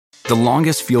The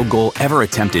longest field goal ever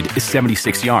attempted is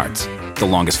 76 yards. The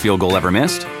longest field goal ever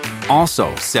missed?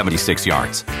 Also 76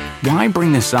 yards. Why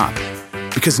bring this up?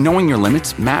 Because knowing your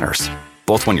limits matters,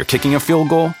 both when you're kicking a field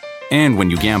goal and when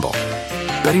you gamble.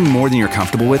 Betting more than you're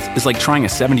comfortable with is like trying a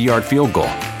 70-yard field goal.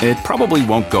 It probably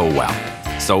won't go well.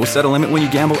 So set a limit when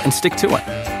you gamble and stick to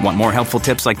it. Want more helpful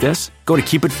tips like this? Go to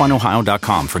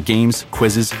keepitfunohio.com for games,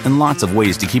 quizzes, and lots of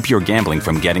ways to keep your gambling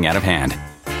from getting out of hand.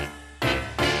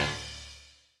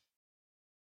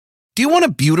 Do you want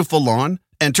a beautiful lawn?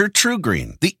 Enter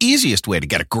TruGreen, the easiest way to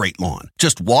get a great lawn.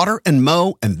 Just water and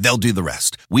mow, and they'll do the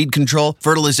rest. Weed control,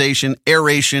 fertilization,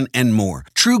 aeration, and more.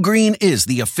 TruGreen is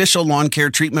the official lawn care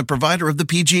treatment provider of the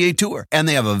PGA Tour, and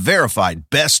they have a verified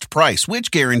best price, which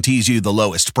guarantees you the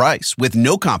lowest price with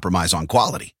no compromise on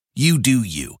quality. You do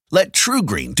you. Let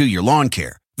TruGreen do your lawn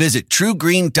care. Visit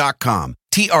TruGreen.com,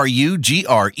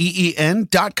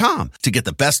 TruGreen.com, to get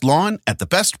the best lawn at the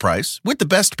best price with the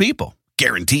best people.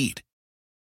 Guaranteed.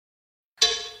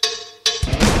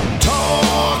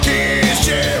 Talk is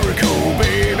Jericho,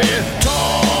 baby.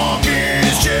 Talk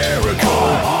is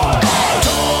Jericho.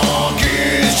 Talk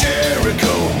is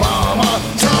Jericho, mama.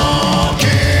 Talk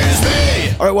is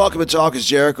me. All right, welcome to Talk is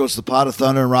Jericho. It's the pot of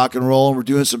thunder and rock and roll, and we're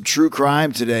doing some true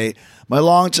crime today. My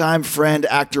longtime friend,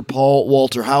 actor Paul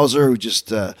Walter Hauser, who just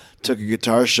took a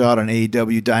guitar shot on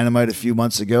AEW Dynamite a few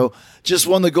months ago, just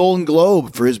won the Golden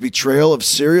Globe for his betrayal of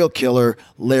serial killer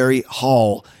Larry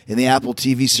Hall in the Apple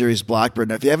TV series Blackbird.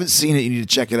 Now, if you haven't seen it, you need to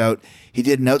check it out. He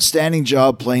did an outstanding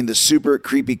job playing the super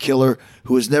creepy killer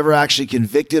who was never actually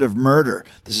convicted of murder.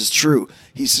 This is true.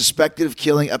 He's suspected of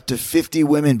killing up to 50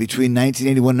 women between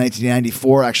 1981 and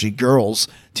 1994, actually girls,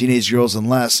 teenage girls and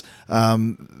less,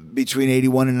 between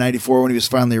 81 and 94 when he was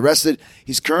finally arrested.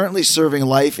 He's currently serving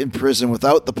life in prison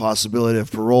without the possibility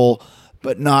of parole,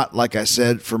 but not, like I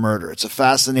said, for murder. It's a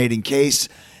fascinating case.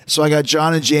 So I got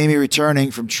John and Jamie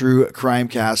returning from True Crime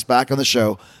Cast back on the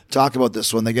show, talk about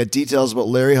this one. They got details about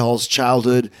Larry Hall's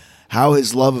childhood, how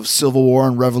his love of Civil War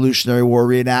and Revolutionary War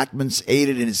reenactments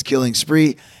aided in his killing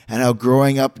spree, and how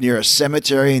growing up near a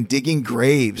cemetery and digging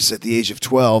graves at the age of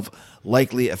 12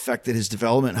 likely affected his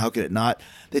development. How could it not?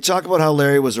 They talk about how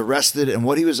Larry was arrested and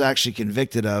what he was actually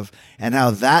convicted of, and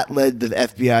how that led the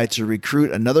FBI to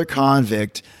recruit another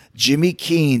convict, Jimmy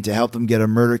Keene, to help them get a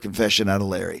murder confession out of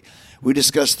Larry. We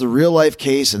discussed the real-life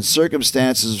case and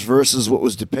circumstances versus what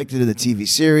was depicted in the TV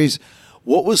series,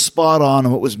 what was spot on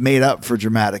and what was made up for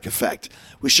dramatic effect.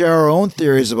 We share our own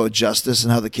theories about justice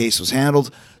and how the case was handled.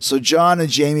 So John and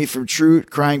Jamie from True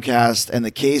Crime Cast and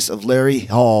the case of Larry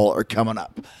Hall are coming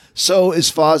up. So is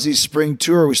Fozzie's spring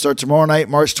tour. We start tomorrow night,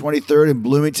 March 23rd in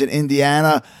Bloomington,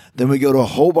 Indiana. Then we go to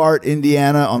Hobart,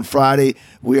 Indiana on Friday.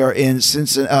 We are in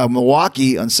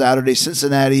Milwaukee on Saturday,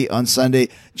 Cincinnati on Sunday,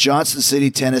 Johnson City,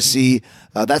 Tennessee.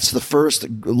 That's the first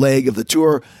leg of the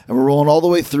tour, and we're rolling all the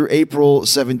way through April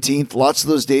 17th. Lots of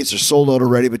those dates are sold out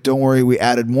already, but don't worry, we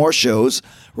added more shows.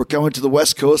 We're coming to the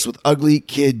West Coast with Ugly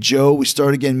Kid Joe. We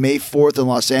start again May 4th in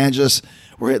Los Angeles.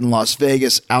 We're hitting Las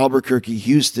Vegas, Albuquerque,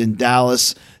 Houston,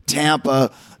 Dallas,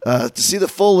 Tampa. To see the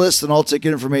full list and all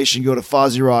ticket information, go to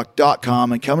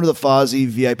FozzieRock.com and come to the Fozzie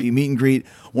VIP meet and greet.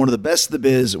 One of the best in the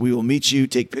biz. We will meet you,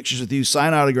 take pictures with you,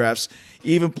 sign autographs,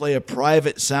 even play a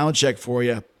private sound check for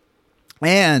you.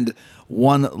 And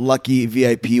one lucky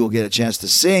VIP will get a chance to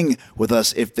sing with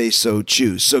us if they so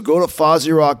choose. So go to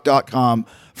FozzieRock.com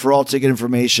for all ticket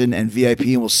information and VIP,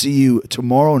 and we'll see you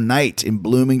tomorrow night in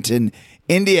Bloomington,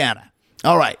 Indiana.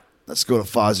 All right, let's go to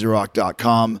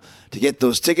FozzieRock.com to get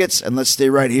those tickets, and let's stay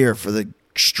right here for the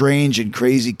strange and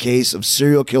crazy case of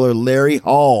serial killer Larry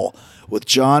Hall with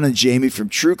John and Jamie from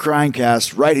True Crime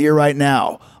Cast right here, right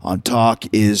now on Talk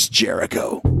is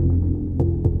Jericho.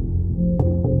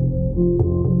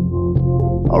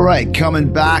 All right,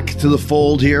 coming back to the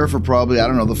fold here for probably, I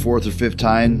don't know, the fourth or fifth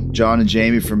time, John and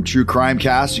Jamie from True Crime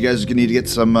Cast. You guys are going to need to get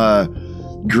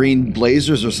some green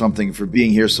blazers or something for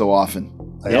being here so often.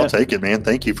 Hey, I'll take it, man.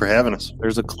 Thank you for having us.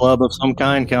 There's a club of some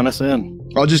kind. Count us in.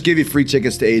 I'll just give you free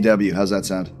tickets to AEW. How's that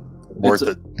sound? Worth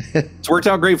it. It's worked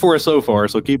out great for us so far,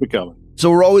 so keep it coming.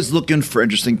 So we're always looking for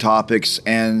interesting topics,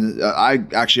 and I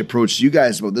actually approached you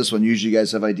guys about this one. Usually you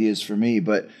guys have ideas for me,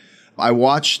 but I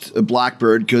watched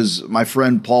Blackbird because my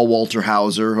friend Paul Walter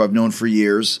Hauser, who I've known for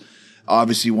years,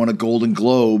 obviously won a Golden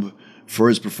Globe for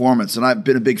his performance, and I've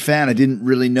been a big fan. I didn't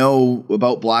really know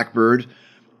about Blackbird.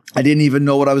 I didn't even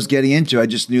know what I was getting into. I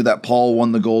just knew that Paul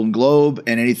won the Golden Globe,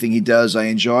 and anything he does I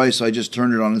enjoy, so I just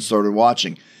turned it on and started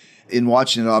watching. In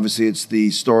watching it, obviously, it's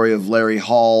the story of Larry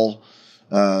Hall,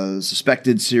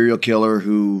 suspected serial killer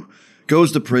who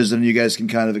goes to prison. You guys can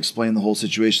kind of explain the whole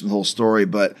situation, the whole story,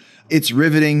 but it's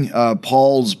riveting.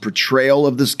 Paul's portrayal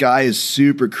of this guy is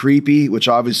super creepy, which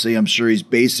obviously I'm sure he's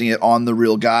basing it on the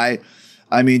real guy.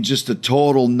 I mean, just a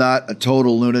total nut, a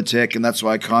total lunatic, and that's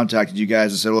why I contacted you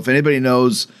guys and said, well, if anybody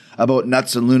knows about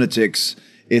nuts and lunatics,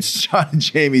 it's John and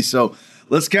Jamie. So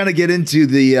let's kind of get into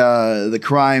the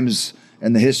crimes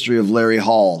and the history of Larry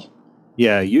Hall.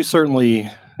 Yeah, you certainly.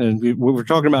 And we're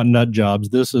talking about nut jobs.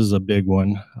 This is a big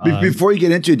one. Before you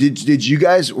get into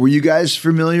it, were you guys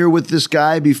familiar with this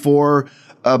guy before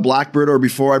Blackbird or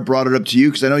before I brought it up to you?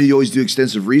 Because I know you always do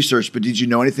extensive research, but did you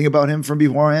know anything about him from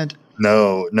beforehand?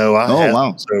 No, I hadn't.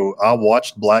 Wow. So I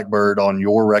watched Blackbird on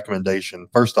your recommendation.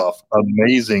 First off,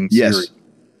 amazing series. Yes.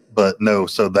 But no,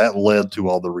 so that led to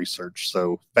all the research.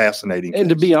 So fascinating. And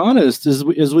to be honest, as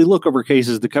we look over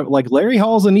cases, like Larry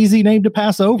Hall's an easy name to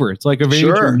pass over. It's like a very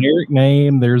generic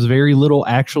name. There's very little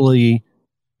actually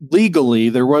legally.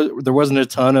 There wasn't a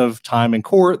ton of time in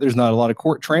court. There's not a lot of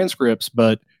court transcripts,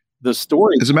 but the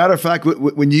story. As a matter of fact,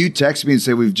 when you text me and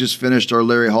say we've just finished our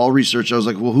Larry Hall research, I was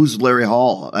like, well, who's Larry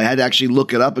Hall? I had to actually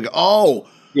look it up and go, oh,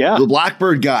 yeah, the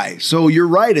Blackbird guy. So you're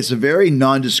right. It's a very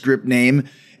nondescript name.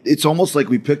 It's almost like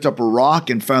we picked up a rock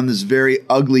and found this very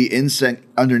ugly insect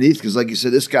underneath. Because like you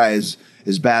said, this guy is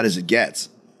as bad as it gets.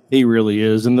 He really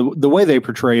is. And the way they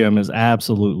portray him is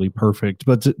absolutely perfect.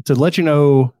 But to let you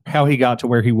know how he got to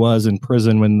where he was in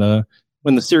prison when the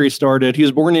series started, he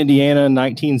was born in Indiana in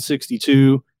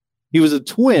 1962. He was a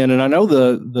twin. And I know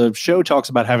the show talks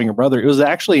about having a brother. It was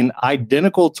actually an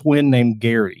identical twin named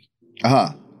Gary.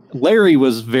 Uh-huh. Larry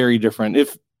was very different.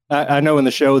 I know in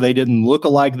the show they didn't look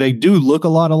alike. They do look a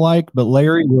lot alike, but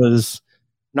Larry was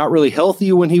not really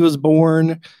healthy when he was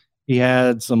born. He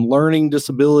had some learning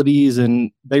disabilities,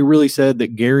 and they really said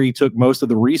that Gary took most of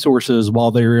the resources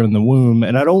while they were in the womb.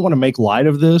 And I don't want to make light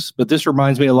of this, but this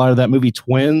reminds me a lot of that movie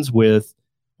Twins with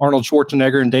Arnold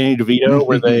Schwarzenegger and Danny DeVito,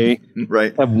 where they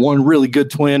have one really good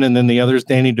twin and then the other's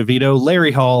Danny DeVito.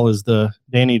 Larry Hall is the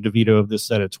Danny DeVito of this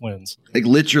set of twins. Like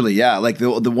literally, yeah. Like the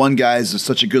one guy is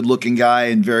such a good looking guy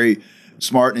and very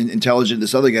smart and intelligent.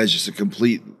 This other guy is just a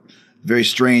complete, very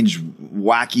strange,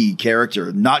 wacky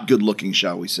character. Not good looking,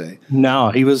 shall we say. No,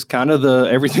 he was kind of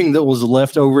everything that was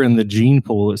left over in the gene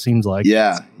pool, it seems like.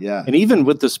 Yeah. And even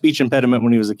with the speech impediment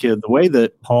when he was a kid, the way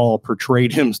that Paul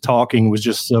portrayed him talking was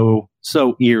just so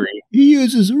eerie. He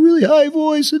uses a really high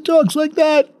voice and talks like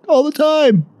that all the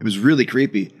time. It was really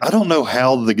creepy. I don't know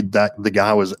how the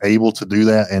guy was able to do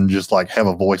that and just like have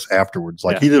a voice afterwards.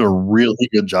 Like he did a really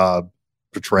good job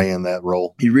portraying that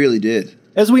role. He really did.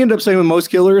 As we end up saying with most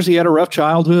killers, he had a rough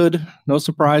childhood. No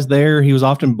surprise there. He was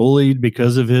often bullied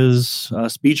because of his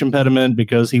speech impediment,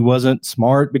 because he wasn't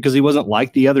smart, because he wasn't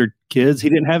like the other kids. He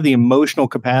didn't have the emotional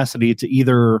capacity to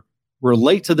either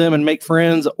relate to them and make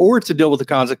friends or to deal with the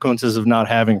consequences of not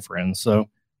having friends. So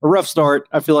a rough start.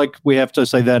 I feel like we have to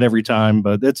say that every time,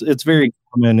 but it's very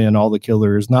common in all the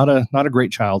killers. Not a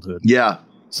great childhood. Yeah.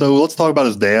 So let's talk about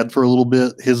his dad for a little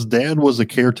bit. His dad was a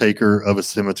caretaker of a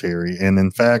cemetery. And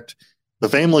in fact, the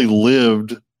family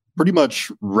lived pretty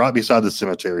much right beside the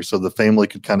cemetery. So the family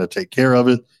could kind of take care of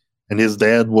it. And his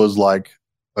dad was like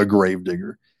a grave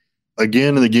digger.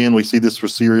 Again and again, we see this for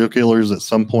serial killers. At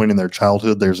some point in their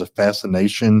childhood, there's a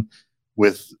fascination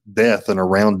with death and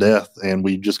around death. And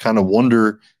we just kind of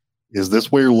wonder, is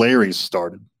this where Larry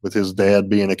started with his dad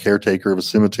being a caretaker of a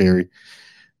cemetery?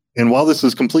 And while this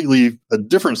is completely a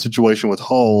different situation with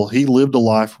Hall, he lived a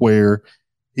life where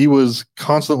he was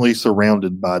constantly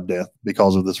surrounded by death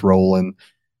because of this role.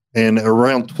 And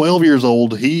around 12 years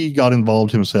old, he got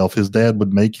involved himself. His dad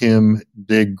would make him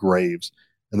dig graves.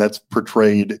 And that's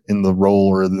portrayed in the role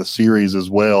or in the series as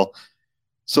well.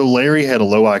 So Larry had a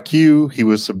low IQ. He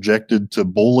was subjected to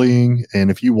bullying. And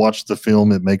if you watch the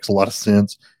film, it makes a lot of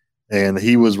sense. And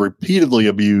he was repeatedly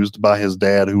abused by his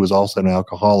dad, who was also an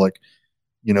alcoholic.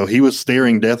 You know, he was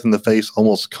staring death in the face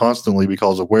almost constantly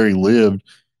because of where he lived.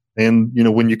 And, you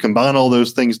know, when you combine all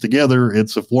those things together,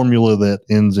 it's a formula that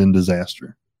ends in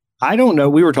disaster. I don't know.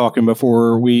 We were talking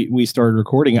before we started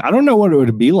recording. I don't know what it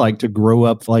would be like to grow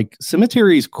up. Like,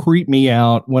 cemeteries creep me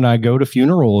out when I go to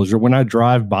funerals or when I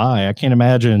drive by. I can't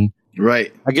imagine.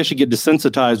 Right. I guess you get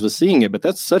desensitized with seeing it, but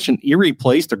that's such an eerie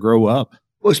place to grow up.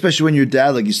 Well, especially when your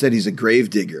dad, like you said, he's a grave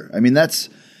digger. I mean, that's,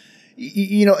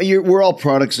 you know, we're all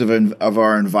products of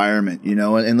our environment, you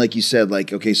know, and like you said,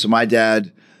 like, okay, so my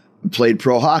dad played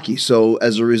pro hockey. So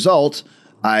as a result,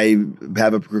 I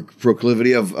have a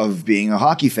proclivity of being a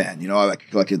hockey fan. You know, I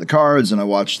collected the cards and I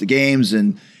watched the games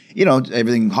and, you know,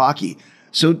 everything hockey.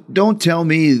 So don't tell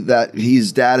me that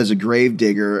his dad is a grave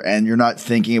digger and you're not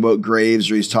thinking about graves,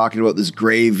 or he's talking about this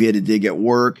grave he had to dig at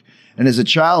work. And as a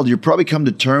child, you probably come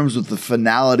to terms with the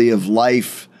finality of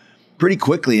life pretty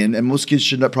quickly. And most kids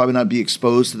should probably not be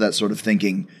exposed to that sort of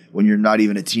thinking when you're not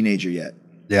even a teenager yet.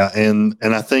 Yeah, and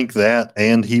I think that,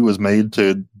 and he was made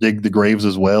to dig the graves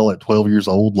as well at 12 years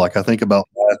old. Like, I think about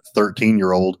my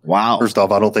 13-year-old. Wow. First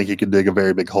off, I don't think he could dig a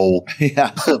very big hole.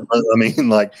 Yeah.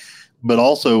 But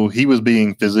also he was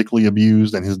being physically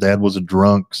abused, and his dad was a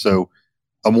drunk. So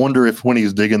I wonder if when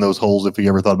he's digging those holes, if he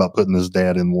ever thought about putting his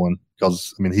dad in one,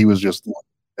 because he was just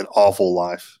an awful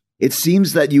life. It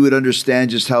seems that you would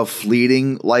understand just how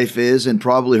fleeting life is, and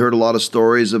probably heard a lot of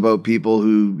stories about people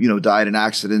who, died in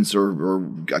accidents or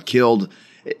got killed.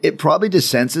 It probably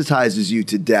desensitizes you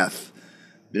to death.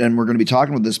 And we're going to be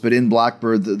talking about this, but in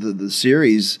Blackbird, the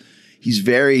series, he's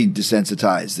very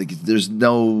desensitized. Like, there's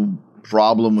no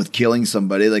problem with killing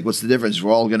somebody. Like, what's the difference?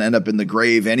 We're all going to end up in the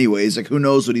grave anyways. Like, who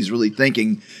knows what he's really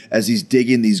thinking as he's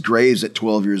digging these graves at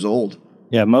 12 years old.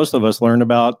 Yeah, most of us learned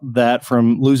about that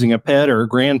from losing a pet or a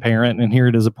grandparent, and here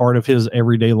it is a part of his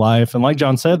everyday life. And like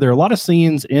John said, there are a lot of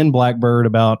scenes in Blackbird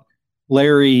about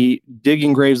Larry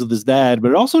digging graves with his dad,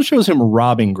 but it also shows him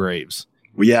robbing graves.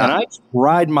 Yeah. And I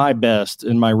tried my best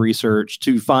in my research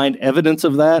to find evidence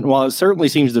of that. And while it certainly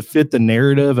seems to fit the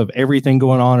narrative of everything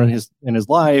going on in his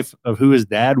life, of who his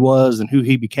dad was and who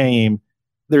he became,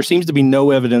 there seems to be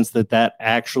no evidence that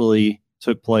actually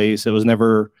took place. It was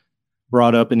never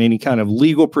brought up in any kind of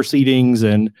legal proceedings,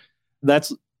 and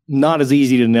that's not as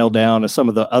easy to nail down as some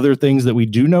of the other things that we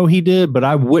do know he did, but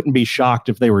I wouldn't be shocked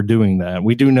if they were doing that.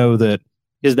 We do know that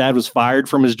his dad was fired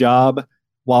from his job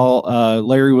while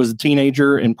Larry was a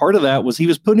teenager, and part of that was he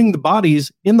was putting the bodies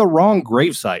in the wrong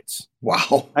grave sites.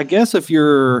 Wow. I guess if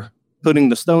you're putting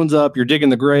the stones up, you're digging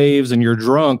the graves, and you're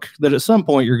drunk, that at some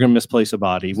point you're going to misplace a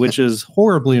body, which is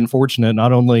horribly unfortunate.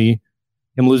 Not only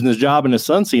him losing his job and his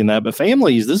son seeing that, but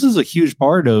families, this is a huge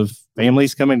part of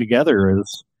families coming together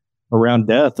is around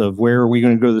death, of where are we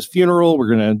going to go to this funeral?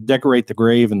 We're going to decorate the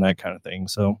grave and that kind of thing.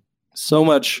 So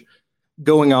much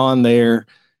going on there.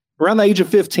 Around the age of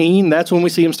 15, that's when we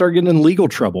see him start getting in legal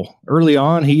trouble. Early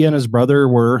on, he and his brother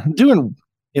were doing,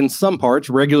 in some parts,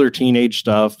 regular teenage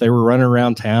stuff. They were running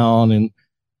around town, and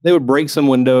they would break some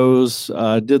windows,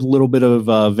 did a little bit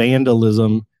of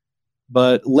vandalism.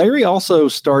 But Larry also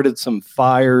started some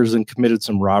fires and committed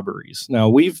some robberies. Now,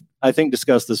 we've, I think,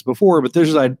 discussed this before, but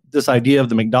there's this idea of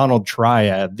the McDonald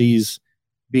triad, these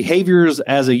behaviors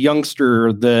as a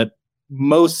youngster that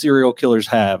most serial killers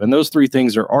have. And those three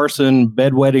things are arson,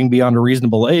 bedwetting beyond a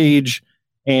reasonable age,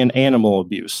 and animal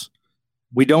abuse.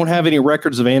 We don't have any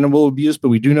records of animal abuse, but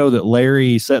we do know that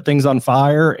Larry set things on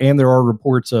fire, and there are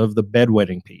reports of the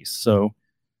bedwetting piece. So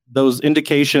those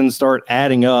indications start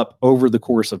adding up over the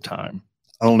course of time.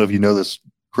 I don't know if you know this,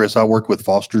 Chris. I work with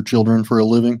foster children for a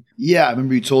living. Yeah, I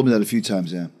remember you told me that a few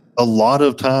times, yeah. A lot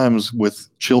of times with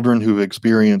children who've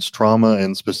experienced trauma,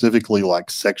 and specifically like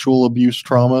sexual abuse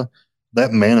trauma,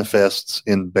 that manifests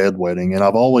in bedwetting. And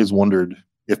I've always wondered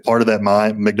if part of that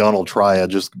McDonald triad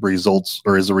just results,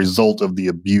 or is a result of the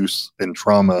abuse and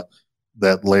trauma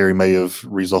that Larry may have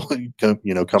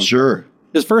come. Sure.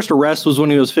 His first arrest was when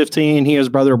he was 15. He and his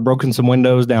brother had broken some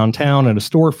windows downtown at a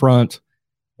storefront,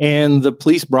 and the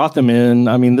police brought them in.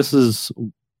 I mean, this is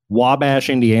Wabash,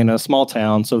 Indiana, a small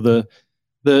town. So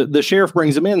the sheriff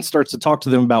brings him in, starts to talk to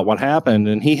them about what happened.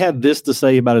 And he had this to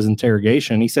say about his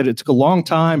interrogation. He said, "It took a long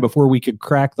time before we could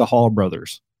crack the Hall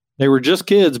brothers. They were just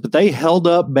kids, but they held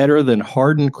up better than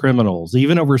hardened criminals,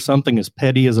 even over something as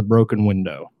petty as a broken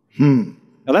window."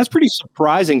 Now, that's pretty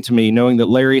surprising to me, knowing that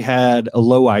Larry had a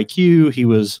low IQ. He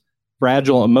was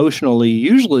fragile emotionally.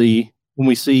 Usually, when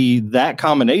we see that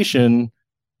combination,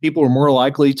 people are more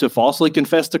likely to falsely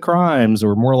confess to crimes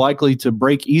or more likely to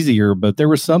break easier. But there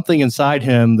was something inside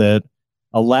him that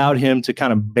allowed him to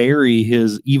kind of bury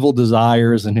his evil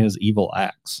desires and his evil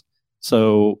acts.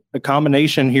 So a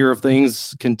combination here of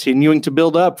things continuing to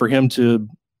build up for him to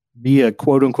be a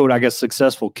quote unquote, I guess,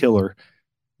 successful killer.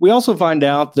 We also find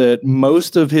out that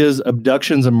most of his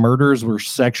abductions and murders were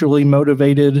sexually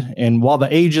motivated. And while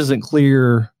the age isn't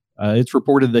clear, it's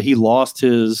reported that he lost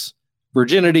his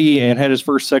virginity and had his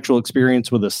first sexual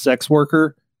experience with a sex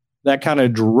worker. That kind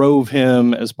of drove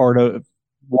him as part of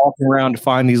walking around to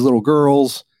find these little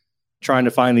girls, trying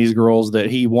to find these girls that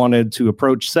he wanted to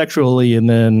approach sexually. And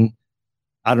then,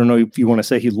 I don't know if you want to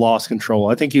say he lost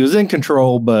control. I think he was in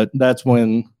control, but that's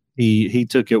when he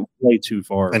took it way too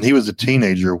far. And he was a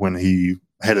teenager when he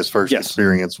had his first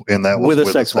experience, and that was with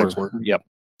a sex worker. Yep.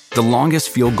 The longest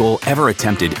field goal ever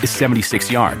attempted is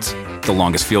 76 yards. The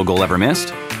longest field goal ever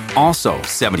missed? Also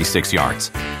 76 yards.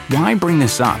 Why bring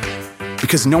this up?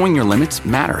 Because knowing your limits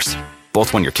matters,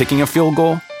 both when you're kicking a field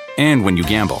goal and when you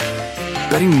gamble.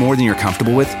 Betting more than you're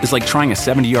comfortable with is like trying a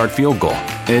 70-yard field goal.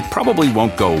 It probably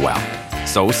won't go well.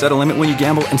 So set a limit when you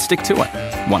gamble and stick to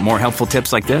it. Want more helpful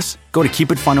tips like this? Go to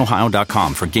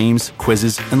keepitfunohio.com for games,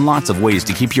 quizzes, and lots of ways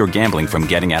to keep your gambling from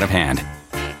getting out of hand.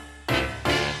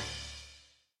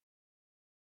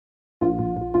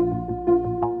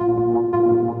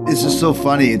 This is so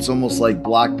funny. It's almost like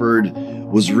Blackbird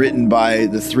was written by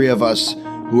the three of us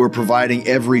who are providing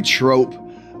every trope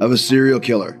of a serial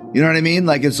killer. You know what I mean?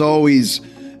 Like, it's always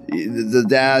the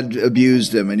dad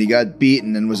abused him and he got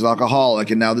beaten and was an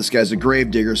alcoholic, and now this guy's a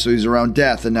gravedigger, so he's around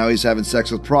death, and now he's having sex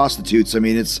with prostitutes. I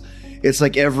mean, it's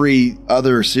like every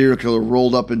other serial killer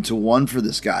rolled up into one for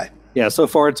this guy. Yeah, so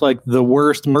far it's like the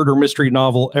worst murder mystery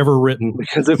novel ever written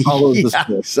because it follows the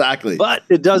script. Exactly. But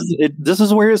this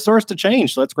is where it starts to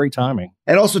change, so that's great timing.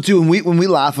 And also too, when we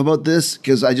laugh about this,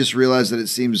 because I just realized that it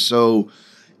seems so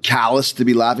callous to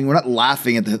be laughing. We're not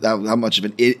laughing at how much of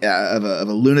a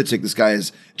lunatic this guy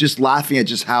is. Just laughing at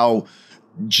just how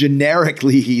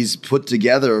generically he's put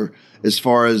together as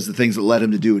far as the things that led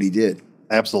him to do what he did.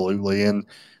 Absolutely. And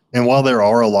while there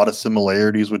are a lot of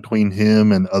similarities between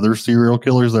him and other serial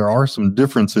killers, there are some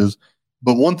differences.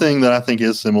 But one thing that I think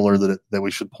is similar that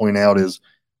we should point out is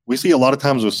we see a lot of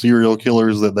times with serial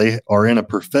killers that they are in a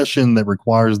profession that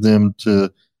requires them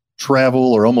to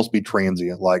travel or almost be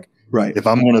transient. Like, right. If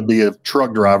I'm going to be a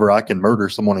truck driver, I can murder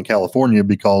someone in California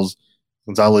because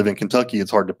since I live in Kentucky,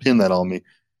 it's hard to pin that on me.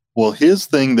 Well, his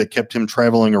thing that kept him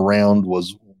traveling around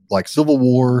was like Civil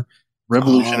War,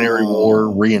 Revolutionary War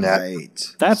reenactment.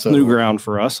 Right. That's new ground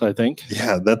for us, I think.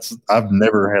 Yeah, I've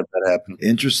never had that happen.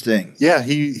 Interesting. Yeah,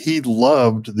 he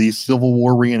loved these Civil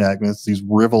War reenactments, these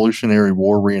Revolutionary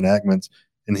War reenactments,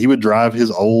 and he would drive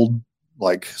his old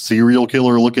like serial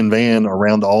killer looking van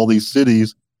around all these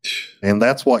cities, and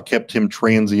that's what kept him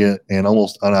transient and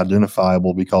almost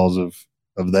unidentifiable because of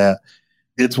that.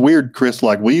 It's weird, Chris.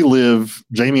 Like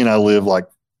Jamie and I live like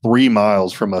 3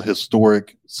 miles from a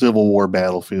historic Civil War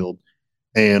battlefield.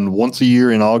 And once a year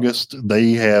in August,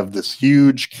 they have this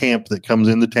huge camp that comes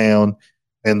into town,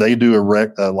 and they do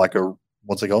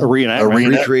what's it called? A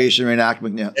reenactment. Recreation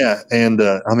reenactment. Yeah. Yeah. And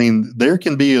I mean, there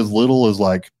can be as little as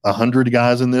like 100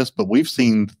 guys in this, but we've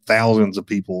seen thousands of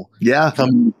people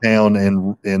come to town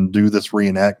and do this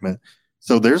reenactment.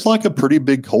 So there's like a pretty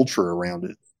big culture around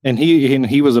it. And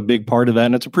he was a big part of that.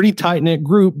 And it's a pretty tight knit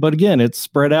group, but again, it's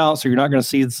spread out. So you're not going to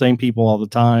see the same people all the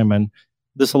time. And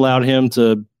this allowed him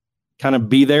to kind of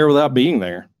be there without being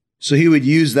there. So he would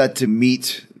use that to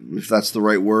meet, if that's the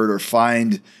right word, or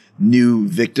find new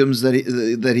victims that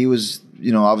he was,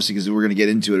 obviously, because we're going to get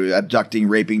into it, abducting,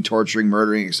 raping, torturing,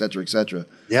 murdering, et cetera, et cetera.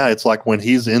 Yeah, it's like when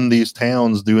he's in these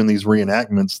towns doing these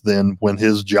reenactments, then when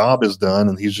his job is done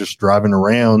and he's just driving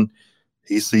around,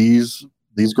 he sees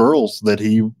these girls that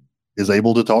he is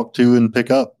able to talk to and pick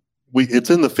up.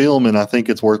 It's in the film, and I think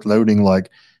it's worth noting,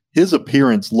 like, his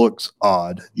appearance looks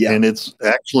odd. Yeah. And it's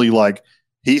actually like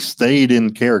he stayed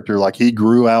in character. Like, he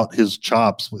grew out his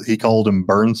chops. He called them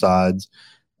Burnsides,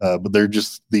 but they're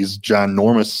just these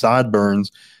ginormous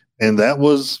sideburns. And that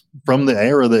was from the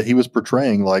era that he was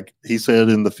portraying. Like he said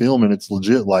in the film, and it's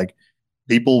legit, like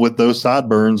people with those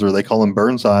sideburns, or they call them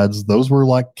Burnsides, those were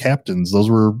like captains. Those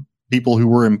were people who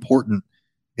were important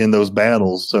in those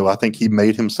battles. So I think he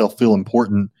made himself feel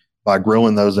important by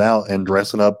growing those out and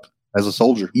dressing up as a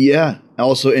soldier. Yeah.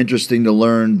 Also interesting to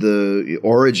learn the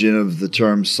origin of the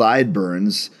term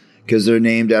sideburns, because they're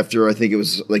named after, I think it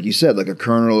was, like you said, like a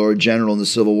colonel or a general in the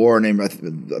Civil War named,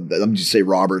 let me just say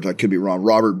Robert, I could be wrong,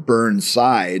 Robert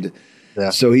Burnside. Yeah.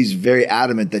 So he's very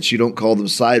adamant that you don't call them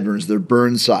sideburns, they're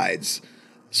Burnsides.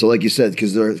 So like you said,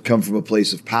 because they come from a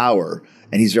place of power,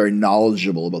 and he's very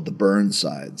knowledgeable about the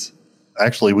Burnsides.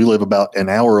 Actually, we live about an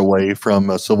hour away from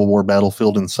a Civil War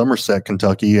battlefield in Somerset,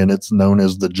 Kentucky, and it's known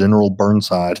as the General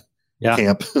Burnside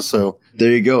camp. So there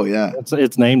you go. Yeah,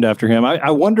 it's named after him. I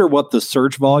wonder what the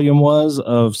search volume was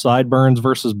of Sideburns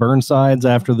versus Burnsides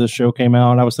after this show came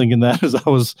out. I was thinking that as I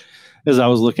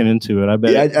was looking into it. I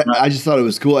bet. Yeah, I just thought it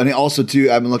was cool, and also too.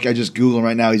 I mean, look, I just Googled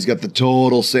right now. He's got the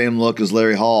total same look as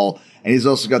Larry Hall, and he's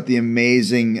also got the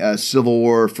amazing Civil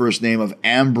War first name of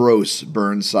Ambrose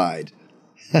Burnside.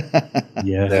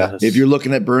 Yes. If you're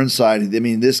looking at Burnside, I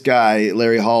mean, this guy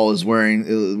Larry Hall is wearing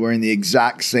the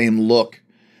exact same look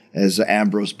as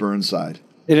Ambrose Burnside.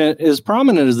 And as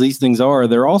prominent as these things are,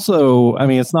 they're also, I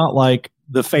mean, it's not like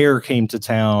the fair came to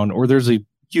town or there's a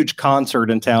huge concert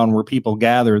in town where people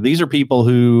gather. These are people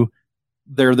who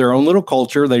they're their own little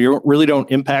culture. They really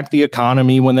don't impact the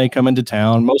economy when they come into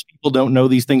town. Most people don't know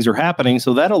these things are happening.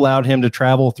 So that allowed him to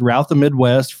travel throughout the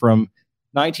Midwest from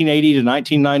 1980 to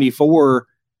 1994,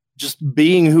 just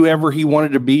being whoever he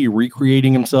wanted to be,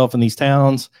 recreating himself in these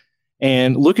towns.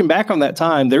 And looking back on that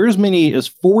time, there are as many as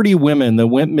 40 women that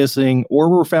went missing or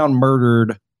were found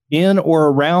murdered in or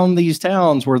around these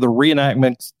towns where the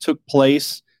reenactments took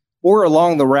place or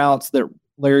along the routes that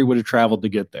Larry would have traveled to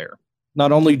get there.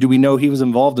 Not only do we know he was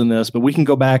involved in this, but we can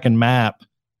go back and map.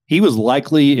 He was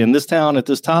likely in this town at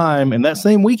this time, and that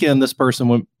same weekend, this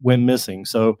person went missing.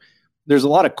 So there's a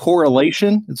lot of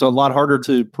correlation. It's a lot harder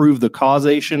to prove the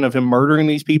causation of him murdering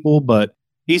these people, but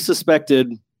he's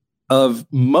suspected of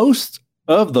most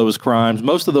of those crimes,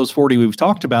 most of those 40 we've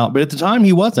talked about. But at the time,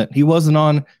 he wasn't. He wasn't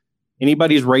on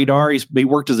anybody's radar. He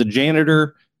worked as a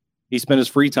janitor. He spent his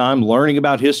free time learning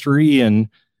about history and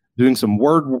doing some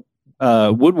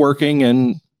woodworking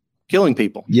and killing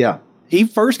people. Yeah. He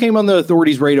first came on the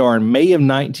authorities' radar in May of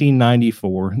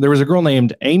 1994. There was a girl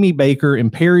named Amy Baker in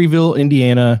Perryville,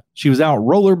 Indiana. She was out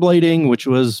rollerblading, which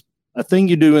was a thing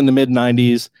you do in the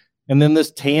mid-90s. And then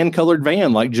this tan-colored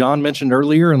van, like John mentioned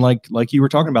earlier, and like you were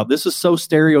talking about, this is so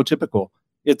stereotypical.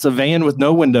 It's a van with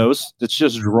no windows that's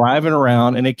just driving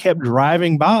around, and it kept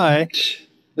driving by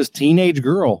this teenage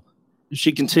girl.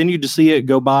 She continued to see it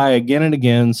go by again and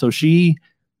again, so she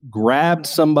grabbed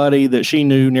somebody that she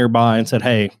knew nearby and said,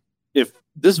 hey, if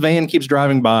this van keeps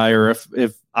driving by, or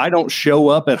if I don't show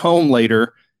up at home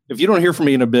later, if you don't hear from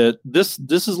me in a bit, this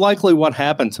is likely what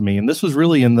happened to me. And this was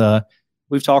really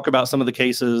we've talked about some of the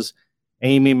cases,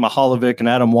 Amy Mahalovic and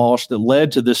Adam Walsh, that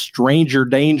led to this stranger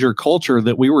danger culture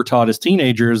that we were taught as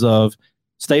teenagers of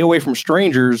stay away from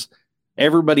strangers.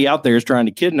 Everybody out there is trying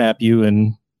to kidnap you.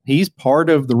 And he's part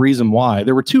of the reason why.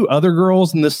 There were two other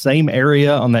girls in this same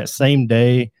area on that same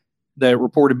day that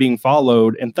reported being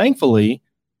followed. And thankfully,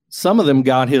 some of them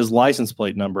got his license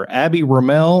plate number. Abby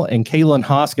Rommel and Kaylin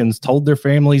Hoskins told their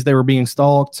families they were being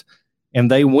stalked, and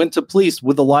they went to police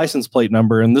with the license plate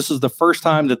number. And this is the first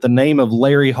time that the name of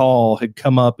Larry Hall had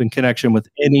come up in connection with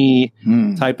any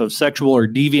type of sexual or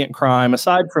deviant crime,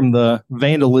 aside from the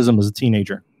vandalism as a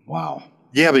teenager. Wow.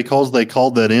 Yeah, because they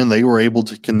called that in, they were able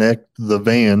to connect the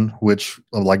van, which,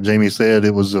 like Jamie said,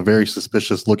 it was a very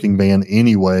suspicious looking van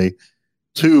anyway,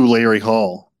 to Larry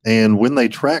Hall. And when they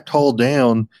tracked Hall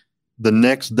down the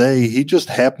next day, he just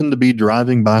happened to be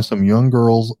driving by some young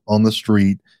girls on the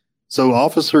street. So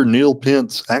Officer Neil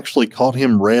Pence actually caught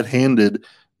him red-handed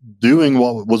doing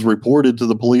what was reported to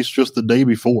the police just the day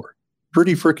before.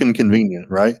 Pretty freaking convenient,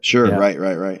 right? Sure. Yeah.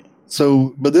 Right.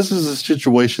 So, but this is a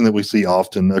situation that we see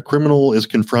often. A criminal is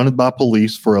confronted by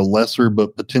police for a lesser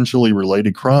but potentially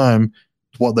related crime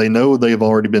to what they know they've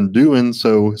already been doing.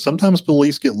 So sometimes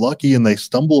police get lucky and they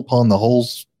stumble upon the whole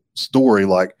story,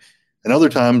 and other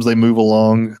times they move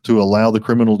along to allow the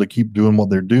criminal to keep doing what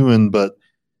they're doing. But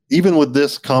even with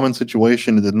this common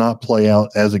situation, it did not play out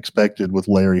as expected with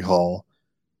Larry Hall.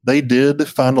 They did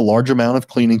find a large amount of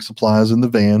cleaning supplies in the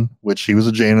van, which he was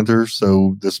a janitor,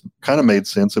 so this kind of made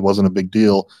sense. It wasn't a big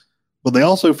deal. But they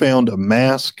also found a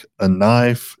mask, a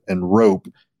knife, and rope.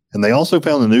 And they also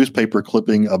found a newspaper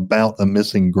clipping about a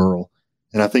missing girl.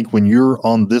 And I think when you're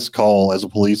on this call as a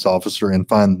police officer and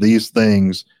find these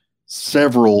things,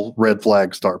 several red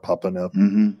flags start popping up.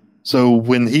 Mm-hmm. So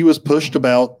when he was pushed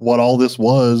about what all this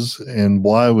was and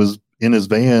why it was in his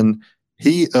van,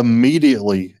 he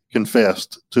immediately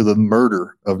confessed to the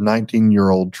murder of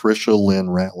 19-year-old Trisha Lynn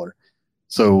Rattler.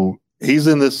 So he's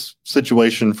in this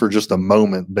situation for just a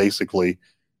moment, basically.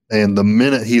 And the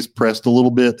minute he's pressed a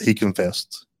little bit, he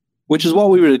confessed. Which is what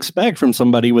we would expect from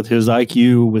somebody with his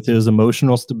IQ, with his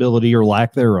emotional stability or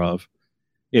lack thereof.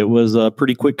 It was a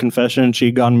pretty quick confession. She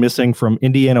had gone missing from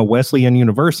Indiana Wesleyan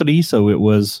University, so it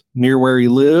was near where he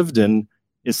lived, and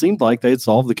it seemed like they had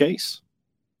solved the case.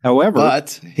 However,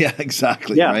 yeah,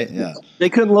 exactly. Yeah, right. Yeah. They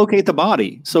couldn't locate the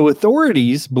body. So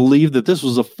authorities believe that this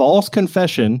was a false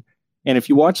confession. And if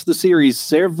you watch the series,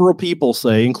 several people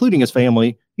say, including his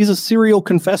family, he's a serial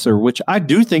confessor, which I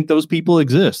do think those people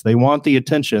exist. They want the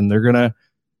attention. They're going to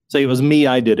say it was me,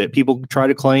 I did it. People try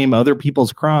to claim other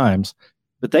people's crimes.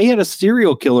 But they had a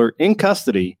serial killer in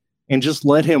custody and just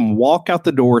let him walk out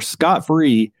the door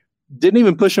scot-free. Didn't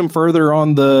even push him further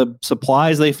on the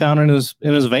supplies they found in his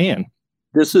van.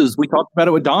 We talked about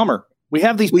it with Dahmer.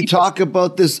 We talk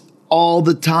about this all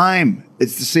the time.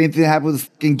 It's the same thing that happened with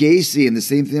fucking Gacy, and the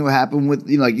same thing that happened with,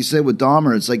 like you said, with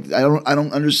Dahmer. It's like, I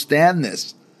don't understand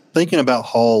this. Thinking about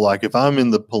Hall, if I'm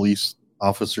in the police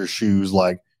officer's shoes,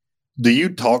 do you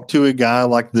talk to a guy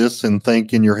like this and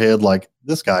think in your head,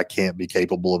 this guy can't be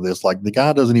capable of this? The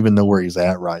guy doesn't even know where he's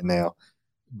at right now.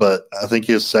 But I think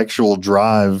his sexual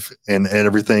drive and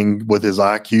everything with his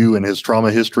IQ and his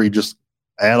trauma history, just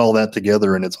add all that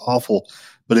together, and it's awful.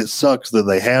 But it sucks that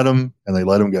they had him and they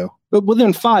let him go. But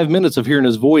within 5 minutes of hearing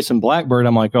his voice in Blackbird,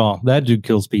 I'm like, oh, that dude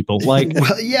kills people. Well,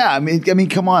 yeah. I mean,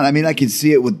 come on. I mean, I can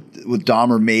see it with with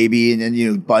Dahmer maybe, and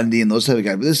then Bundy and those type of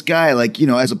guys. But this guy, like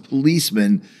as a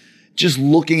policeman, just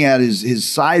looking at his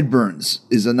sideburns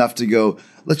is enough to go,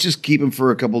 let's just keep him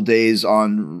for a couple days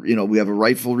on, we have a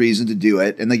rightful reason to do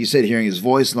it. And like you said, hearing his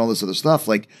voice and all this other stuff,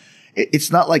 like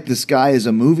it's not like this guy is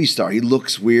a movie star. He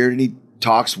looks weird and he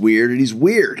talks weird and he's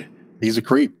weird. He's a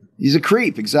creep. He's a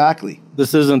creep, exactly.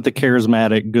 This isn't the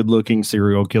charismatic, good-looking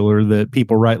serial killer that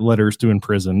people write letters to in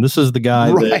prison. This is the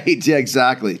guy yeah,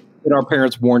 exactly. that our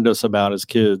parents warned us about as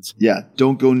kids. Yeah,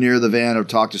 don't go near the van or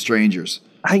talk to strangers.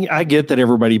 I get that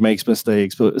everybody makes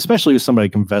mistakes, but especially with somebody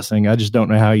confessing, I just don't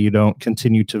know how you don't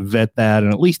continue to vet that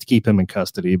and at least keep him in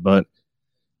custody. But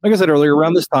like I said earlier,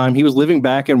 around this time, he was living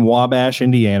back in Wabash,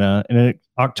 Indiana. And in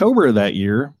October of that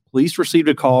year, police received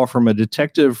a call from a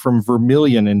detective from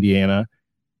Vermilion, Indiana,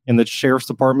 in the sheriff's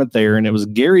department there. And it was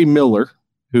Gary Miller,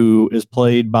 who is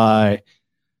played by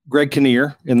Greg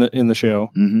Kinnear in the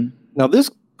show. Mm-hmm. Now, this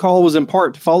call was in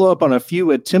part to follow up on a few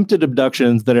attempted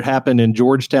abductions that had happened in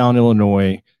Georgetown,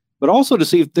 Illinois, but also to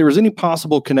see if there was any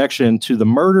possible connection to the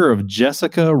murder of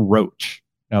Jessica Roach.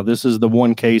 Now, this is the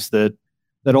one case that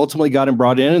ultimately got him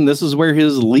brought in, and this is where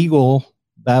his legal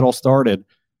battle started.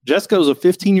 Jessica was a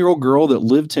 15-year-old girl that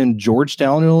lived in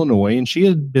Georgetown, Illinois, and she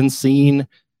had been seen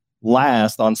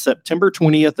last on September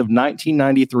 20th of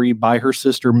 1993 by her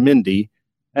sister Mindy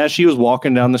as she was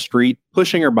walking down the street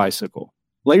pushing her bicycle.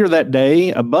 Later that day,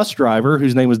 a bus driver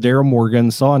whose name was Daryl Morgan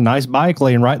saw a nice bike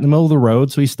laying right in the middle of the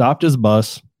road. So he stopped his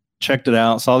bus, checked it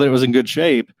out, saw that it was in good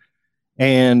shape,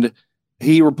 and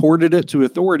he reported it to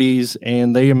authorities,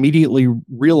 and they immediately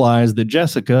realized that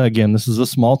Jessica, again, this is a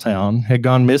small town, had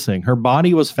gone missing. Her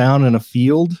body was found in a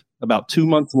field about 2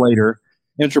 months later,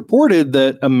 and it's reported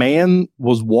that a man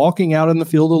was walking out in the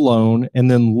field alone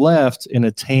and then left in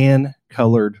a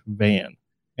tan-colored van.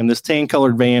 And this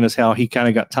tan-colored van is how he kind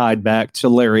of got tied back to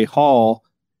Larry Hall.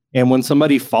 And when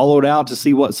somebody followed out to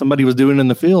see what somebody was doing in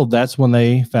the field, that's when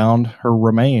they found her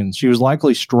remains. She was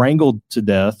likely strangled to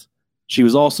death. She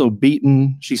was also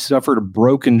beaten. She suffered a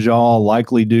broken jaw,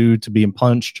 likely due to being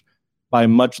punched by a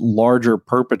much larger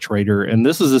perpetrator. And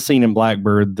this is a scene in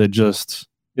Blackbird that just,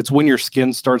 it's when your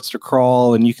skin starts to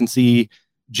crawl and you can see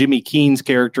Jimmy Keen's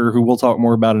character, who we'll talk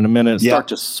more about in a minute, start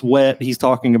to sweat. He's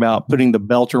talking about putting the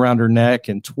belt around her neck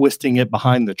and twisting it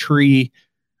behind the tree,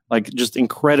 like just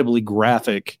incredibly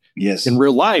graphic. Yes. In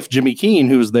real life, Jimmy Keen,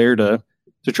 who was there to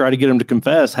try to get him to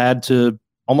confess, had to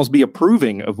almost be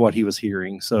approving of what he was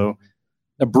hearing. So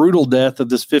a brutal death of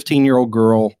this 15-year-old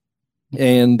girl.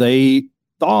 And they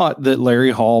thought that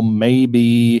Larry Hall may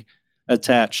be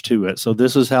attached to it. So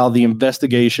this is how the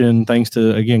investigation, thanks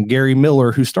to, again, Gary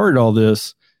Miller, who started all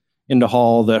this, into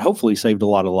Hall, that hopefully saved a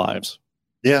lot of lives.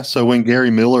 Yeah, so when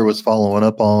Gary Miller was following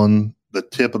up on the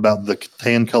tip about the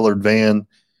tan-colored van,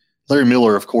 Larry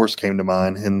Miller, of course, came to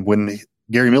mind. And when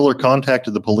Gary Miller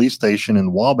contacted the police station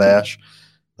in Wabash,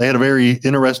 they had a very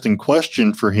interesting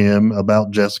question for him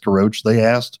about Jessica Roach. They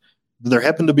asked, did there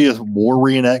happen to be a war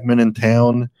reenactment in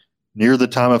town near the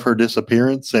time of her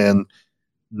disappearance? And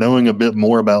knowing a bit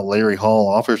more about Larry Hall,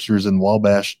 officers in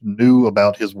Wabash knew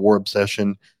about his war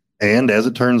obsession. And as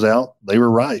it turns out, they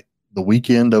were right. The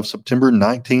weekend of September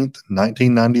 19th,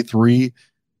 1993,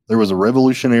 there was a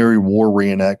Revolutionary War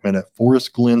reenactment at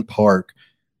Forest Glen Park.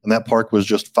 And that park was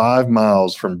just 5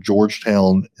 miles from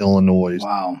Georgetown, Illinois.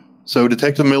 Wow. So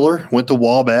Detective Miller went to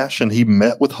Wabash and he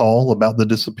met with Hall about the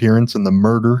disappearance and the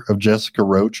murder of Jessica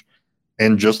Roach.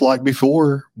 And just like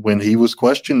before, when he was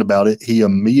questioned about it, he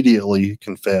immediately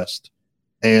confessed.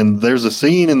 And there's a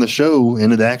scene in the show,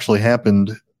 and it actually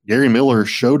happened. Gary Miller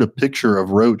showed a picture of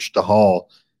Roach to Hall.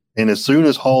 And as soon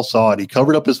as Hall saw it, he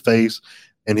covered up his face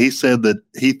and he said that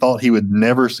he thought he would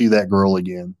never see that girl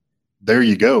again. There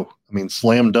you go. I mean,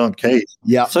 slam dunk case.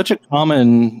 Yeah. Such a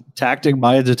common tactic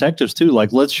by detectives too.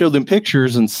 Like, let's show them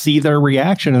pictures and see their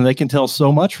reaction, and they can tell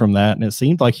so much from that. And it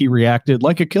seemed like he reacted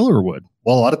like a killer would.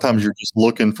 Well, a lot of times you're just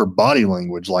looking for body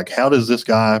language. Like, how does this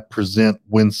guy present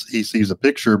when he sees a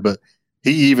picture? But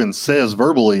he even says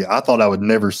verbally, I thought I would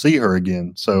never see her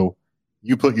again. So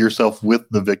you put yourself with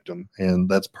the victim, and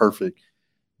that's perfect.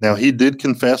 Now, he did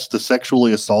confess to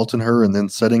sexually assaulting her and then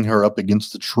setting her up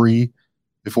against a tree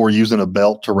before using a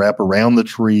belt to wrap around the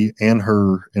tree and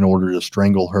her in order to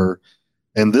strangle her.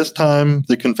 And this time,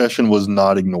 the confession was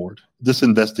not ignored. This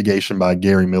investigation by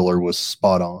Gary Miller was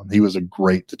spot on. He was a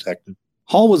great detective.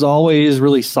 Hall was always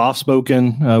really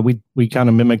soft-spoken. We kind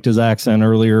of mimicked his accent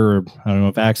earlier. Or I don't know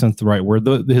if accent's the right word.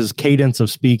 His cadence of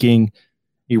speaking,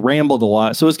 he rambled a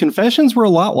lot. So his confessions were a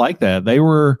lot like that. They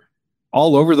were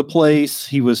all over the place.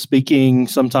 He was speaking.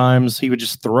 Sometimes he would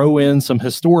just throw in some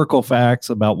historical facts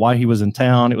about why he was in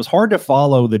town. It was hard to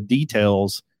follow the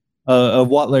details of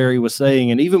what Larry was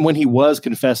saying. And even when he was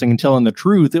confessing and telling the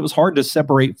truth, it was hard to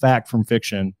separate fact from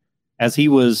fiction as he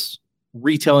was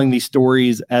retelling these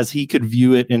stories as he could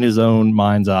view it in his own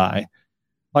mind's eye.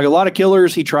 Like a lot of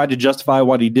killers, he tried to justify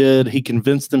what he did. He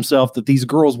convinced himself that these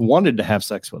girls wanted to have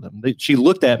sex with him. She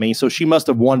looked at me, so she must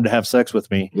have wanted to have sex with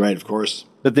me. Right, of course.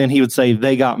 But then he would say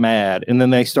they got mad, and then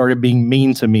they started being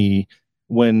mean to me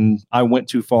when I went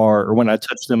too far or when I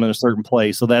touched them in a certain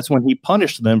place. So that's when he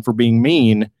punished them for being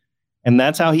mean. And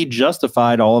that's how he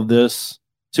justified all of this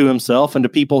to himself and to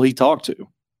people he talked to.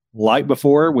 Like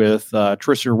before with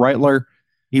Tricia Reitler,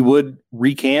 he would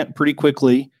recant pretty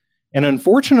quickly. And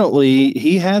unfortunately,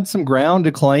 he had some ground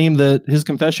to claim that his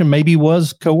confession maybe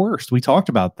was coerced. We talked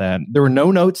about that. There were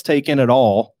no notes taken at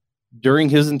all during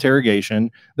his interrogation.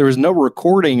 There was no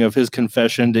recording of his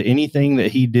confession to anything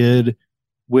that he did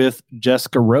with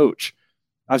Jessica Roach.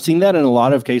 I've seen that in a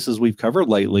lot of cases we've covered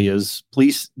lately is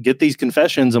police get these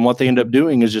confessions and what they end up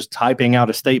doing is just typing out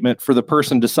a statement for the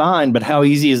person to sign. But how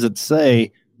easy is it to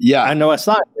say, yeah, I know I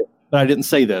signed it, but I didn't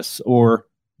say this? Or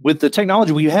with the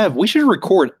technology we have, we should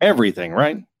record everything,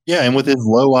 right? Yeah, and with his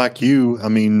low IQ, I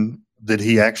mean, did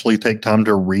he actually take time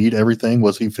to read everything?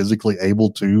 Was he physically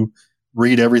able to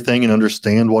read everything and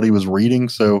understand what he was reading?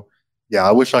 So, yeah,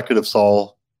 I wish I could have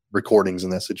saw recordings in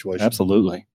that situation.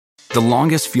 Absolutely. The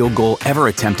longest field goal ever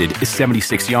attempted is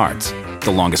 76 yards.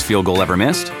 The longest field goal ever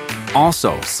missed?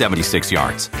 Also 76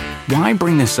 yards. Why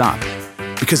bring this up?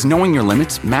 Because knowing your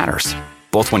limits matters,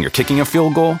 both when you're kicking a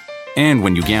field goal and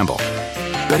when you gamble.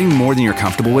 Betting more than you're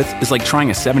comfortable with is like trying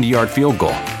a 70-yard field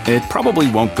goal. It probably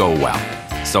won't go well.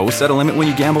 So set a limit when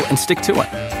you gamble and stick to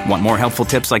it. Want more helpful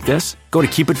tips like this? Go to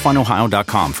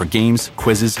keepitfunohio.com for games,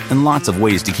 quizzes, and lots of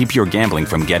ways to keep your gambling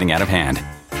from getting out of hand.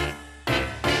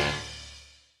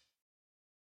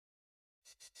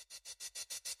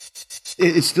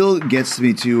 It still gets to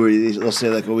me too, where they'll say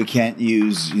like, "Well, we can't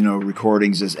use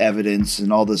recordings as evidence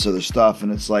and all this other stuff,"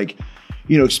 and it's like,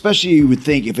 especially you would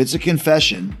think if it's a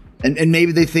confession, and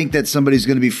maybe they think that somebody's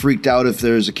going to be freaked out if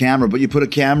there's a camera, but you put a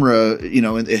camera,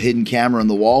 a hidden camera on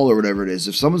the wall or whatever it is.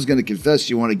 If someone's going to confess,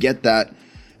 you want to get that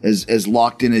as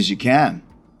locked in as you can.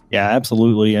 Yeah,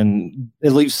 absolutely, and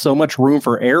it leaves so much room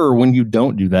for error when you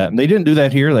don't do that. And they didn't do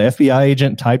that here. The FBI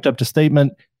agent typed up the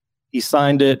statement, he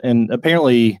signed it, and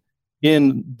apparently,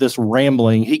 in this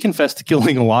rambling, he confessed to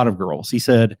killing a lot of girls. He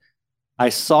said, I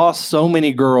saw so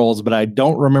many girls, but I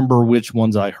don't remember which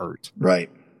ones I hurt. Right.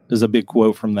 There's a big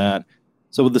quote from that.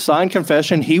 So with the signed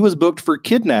confession, he was booked for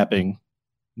kidnapping,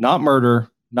 not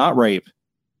murder, not rape,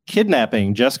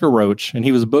 kidnapping Jessica Roach, and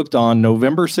he was booked on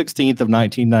November 16th of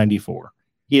 1994.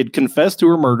 He had confessed to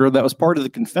her murder. That was part of the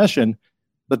confession,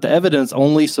 but the evidence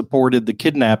only supported the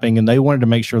kidnapping, and they wanted to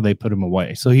make sure they put him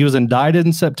away. So he was indicted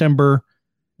in September.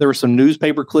 There were some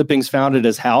newspaper clippings found at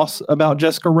his house about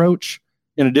Jessica Roach,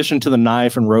 in addition to the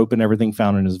knife and rope and everything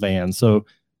found in his van. So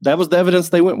that was the evidence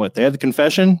they went with. They had the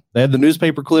confession, they had the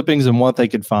newspaper clippings, and what they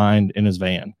could find in his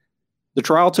van. The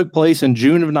trial took place in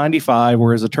June of 95,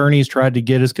 where his attorneys tried to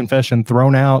get his confession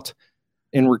thrown out.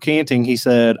 In recanting, he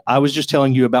said, I was just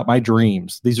telling you about my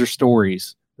dreams. These are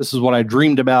stories. This is what I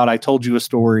dreamed about. I told you a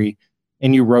story,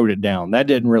 and you wrote it down. That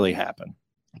didn't really happen.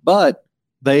 But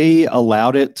they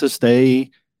allowed it to stay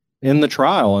in the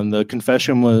trial, and the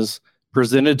confession was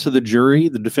presented to the jury.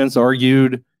 The defense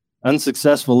argued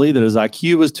unsuccessfully that his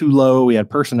IQ was too low, he had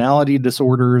personality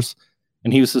disorders,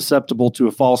 and he was susceptible to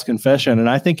a false confession. And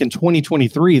I think in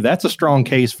 2023, that's a strong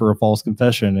case for a false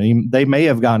confession. And they may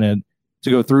have gotten it to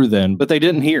go through then, but they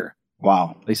didn't hear.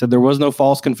 Wow. They said there was no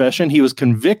false confession. He was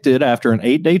convicted after an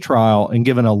 8-day trial and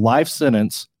given a life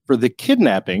sentence for the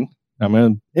kidnapping. I'm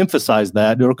going to emphasize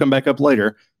that. It'll come back up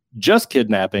later. Just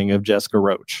kidnapping of Jessica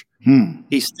Roach.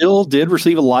 He still did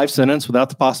receive a life sentence without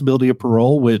the possibility of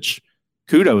parole, which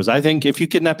kudos. I think if you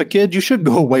kidnap a kid, you should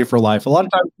go away for life. A lot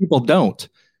of times people don't,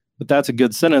 but that's a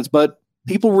good sentence. But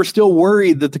people were still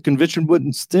worried that the conviction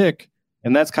wouldn't stick.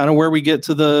 And that's kind of where we get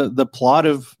to the plot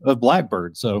of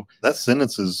Blackbird. So that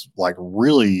sentence is like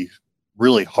really,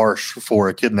 really harsh for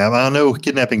a kidnap. I know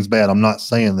kidnapping's bad. I'm not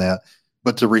saying that.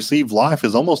 But to receive life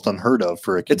is almost unheard of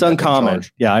for a kid. It's uncommon.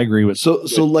 Charge. Yeah, I agree with you.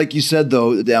 So like you said,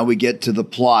 though, now we get to the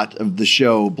plot of the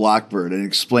show, Blackbird, and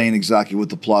explain exactly what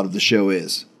the plot of the show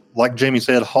is. Like Jamie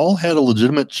said, Hall had a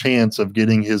legitimate chance of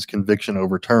getting his conviction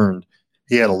overturned.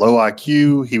 He had a low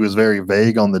IQ. He was very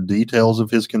vague on the details of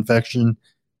his confession,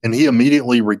 and he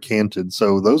immediately recanted.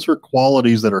 So those are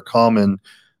qualities that are common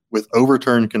with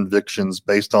overturned convictions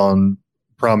based on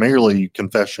primarily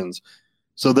confessions.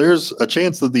 So there's a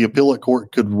chance that the appellate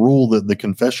court could rule that the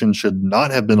confession should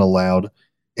not have been allowed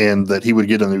and that he would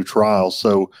get a new trial.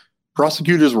 So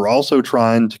Prosecutors were also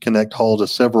trying to connect Hall to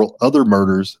several other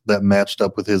murders that matched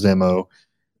up with his MO.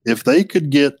 If they could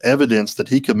get evidence that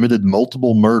he committed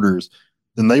multiple murders,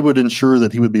 then they would ensure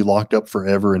that he would be locked up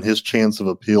forever and his chance of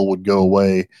appeal would go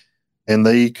away. And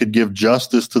they could give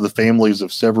justice to the families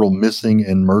of several missing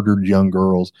and murdered young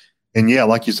girls. And yeah,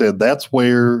 like you said, that's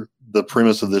where the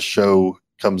premise of this show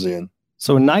comes in.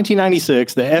 So in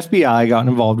 1996, the FBI got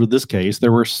involved with this case.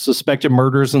 There were suspected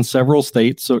murders in several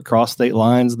states, so it crossed state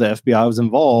lines. The FBI was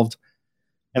involved.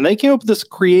 And they came up with this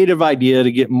creative idea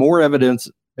to get more evidence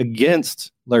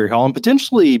against Larry Hall and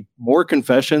potentially more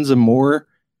confessions and more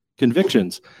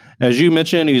convictions. As you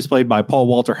mentioned, he was played by Paul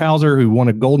Walter Hauser, who won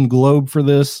a Golden Globe for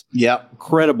this. Yep.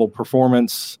 Incredible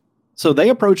performance. So they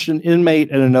approached an inmate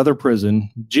at another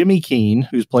prison, Jimmy Keene,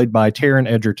 who's played by Taron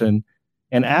Egerton,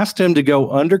 and asked him to go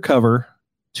undercover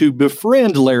to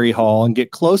befriend Larry Hall and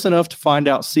get close enough to find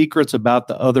out secrets about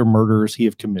the other murders he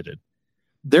had committed.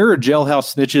 There are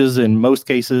jailhouse snitches in most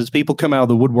cases. People come out of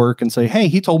the woodwork and say, hey,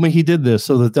 he told me he did this,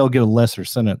 so that they'll get a lesser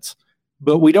sentence.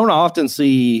 But we don't often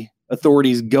see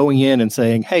authorities going in and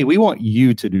saying, hey, we want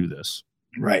you to do this.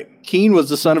 Right. Keene was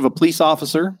the son of a police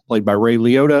officer, played by Ray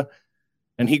Liotta,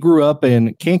 and he grew up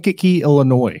in Kankakee,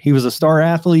 Illinois. He was a star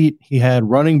athlete. He had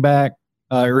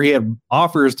he had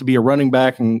offers to be a running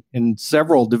back in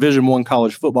several Division I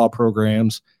college football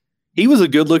programs. He was a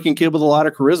good-looking kid with a lot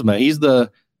of charisma. He's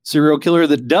the serial killer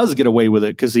that does get away with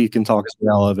it because he can talk his way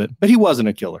out of it. But he wasn't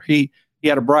a killer. He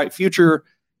had a bright future.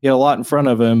 He had a lot in front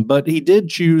of him, but he did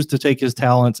choose to take his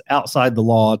talents outside the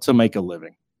law to make a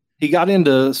living. He got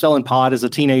into selling pot as a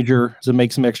teenager to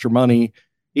make some extra money.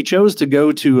 He chose to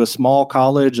go to a small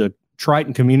college, a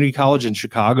Triton Community College in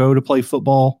Chicago, to play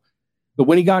football. But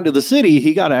when he got into the city,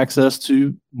 he got access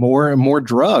to more and more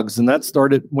drugs. And that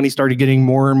started when he started getting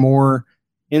more and more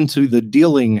into the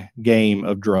dealing game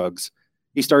of drugs.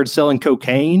 He started selling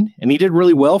cocaine, and he did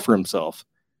really well for himself.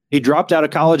 He dropped out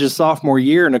of college his sophomore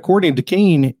year, and according to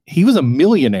Keene, he was a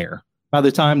millionaire by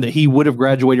the time that he would have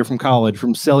graduated from college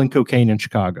from selling cocaine in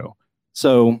Chicago.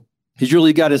 So he's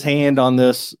really got his hand on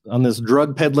this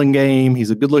drug peddling game.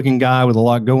 He's a good-looking guy with a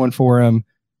lot going for him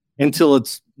until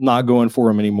it's not going for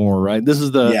him anymore, right? This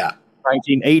is the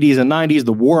 1980s and 90s.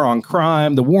 The war on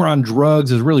crime, the war on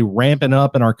drugs is really ramping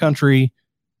up in our country.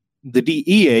 The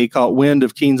DEA caught wind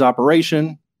of Keene's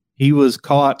operation. He was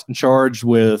caught and charged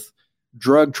with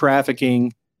drug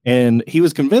trafficking, and he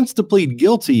was convinced to plead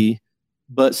guilty,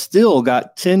 but still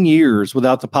got 10 years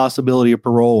without the possibility of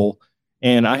parole.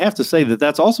 And I have to say that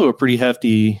that's also a pretty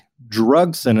hefty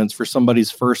drug sentence for somebody's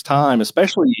first time,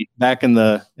 especially back in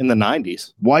the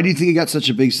 90s. Why do you think he got such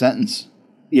a big sentence?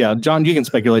 Yeah, John, you can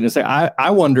speculate and say, I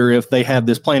wonder if they had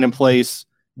this plan in place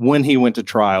when he went to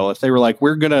trial. If they were like,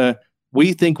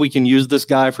 we think we can use this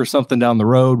guy for something down the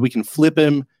road. We can flip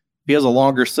him. If he has a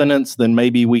longer sentence, then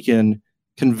maybe we can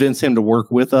convince him to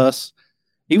work with us.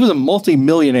 He was a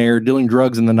multi-millionaire dealing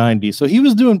drugs in the 90s, so he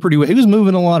was doing pretty well. He was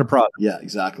moving a lot of product. Yeah,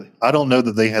 exactly. I don't know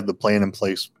that they had the plan in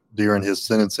place during his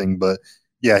sentencing, but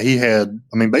yeah, he had,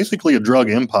 basically a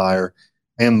drug empire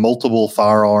and multiple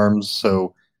firearms,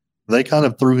 so they kind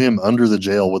of threw him under the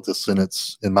jail with this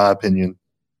sentence, in my opinion.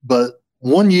 But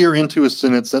 1 year into his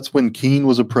sentence, that's when Keene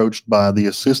was approached by the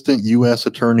assistant U.S.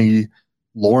 attorney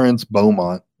Lawrence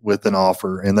Beaumont with an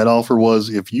offer. And that offer was,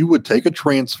 if you would take a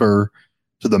transfer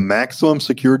to the maximum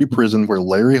security prison where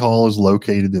Larry Hall is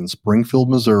located in Springfield,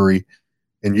 Missouri,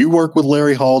 and you work with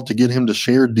Larry Hall to get him to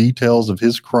share details of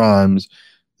his crimes,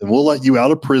 then we'll let you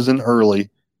out of prison early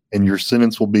and your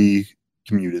sentence will be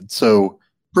commuted. So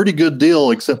pretty good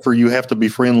deal, except for you have to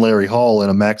befriend Larry Hall in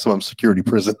a maximum security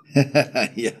prison.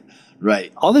 Yeah.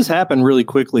 Right. All this happened really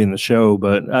quickly in the show,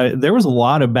 but there was a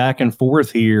lot of back and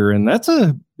forth here, and that's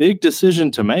a big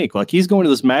decision to make. Like, he's going to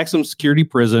this maximum security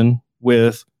prison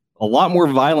with a lot more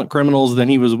violent criminals than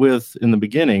he was with in the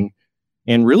beginning,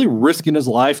 and really risking his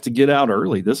life to get out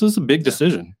early. This is a big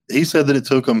decision. He said that it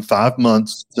took him 5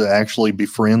 months to actually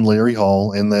befriend Larry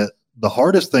Hall, and that the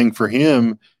hardest thing for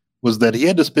him was that he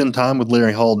had to spend time with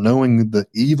Larry Hall knowing the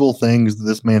evil things that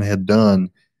this man had done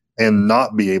and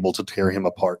not be able to tear him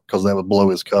apart because that would blow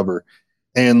his cover.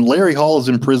 And Larry Hall is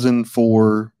in prison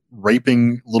for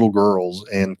raping little girls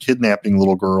and kidnapping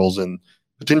little girls and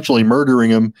potentially murdering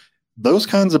them. Those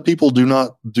kinds of people do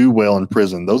not do well in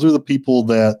prison. Those are the people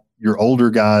that your older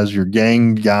guys, your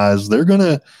gang guys, they're going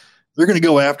to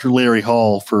go after Larry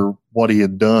Hall for what he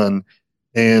had done.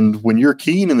 And when you're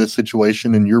Keene in this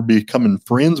situation and you're becoming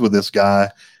friends with this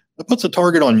guy, that puts a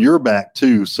target on your back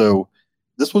too. So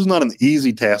this was not an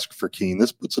easy task for Keene.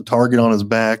 This puts a target on his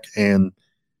back and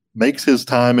makes his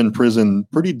time in prison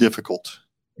pretty difficult.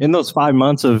 In those 5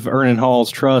 months of earning Hall's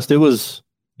trust, it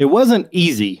wasn't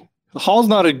easy Hall's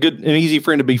not an easy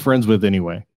friend to be friends with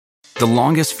anyway. The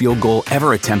longest field goal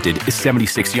ever attempted is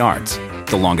 76 yards.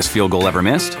 The longest field goal ever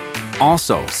missed?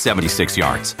 Also 76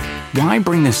 yards. Why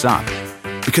bring this up?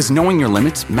 Because knowing your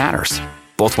limits matters,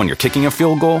 both when you're kicking a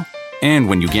field goal and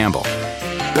when you gamble.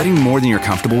 Betting more than you're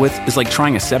comfortable with is like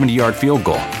trying a 70-yard field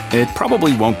goal. It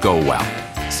probably won't go well.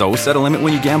 So set a limit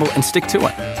when you gamble and stick to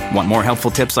it. Want more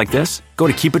helpful tips like this? Go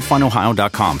to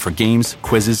keepitfunohio.com for games,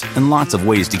 quizzes, and lots of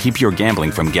ways to keep your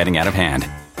gambling from getting out of hand.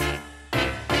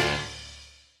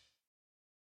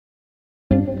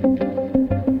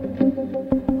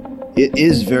 It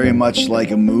is very much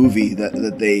like a movie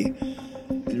that they.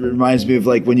 It reminds me of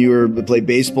like when you play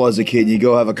baseball as a kid and you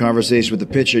go have a conversation with the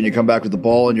pitcher and you come back with the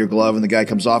ball in your glove and the guy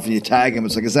comes off and you tag him.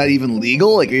 It's like, is that even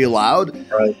legal? Like, are you allowed?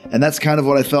 Right. And that's kind of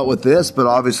what I felt with this, but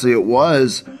obviously it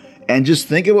was. And just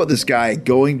think about this guy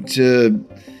going to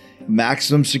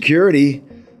maximum security.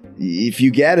 If you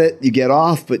get it, you get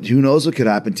off, but who knows what could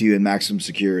happen to you in maximum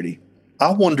security.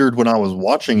 I wondered when I was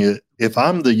watching it, if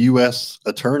I'm the U.S.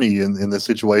 attorney in this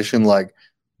situation, like,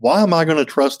 why am I going to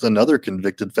trust another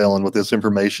convicted felon with this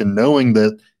information, knowing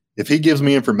that if he gives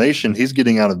me information, he's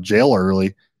getting out of jail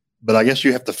early? But I guess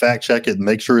you have to fact check it and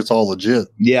make sure it's all legit.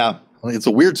 Yeah. It's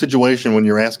a weird situation when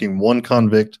you're asking one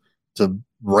convict to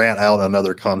rat out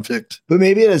another convict. But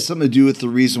maybe it has something to do with the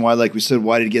reason why, like we said,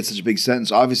 why did he get such a big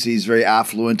sentence? Obviously, he's very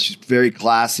affluent, he's very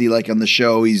classy. Like on the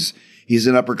show, he's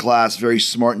an upper class, very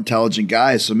smart, intelligent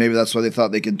guy. So maybe that's why they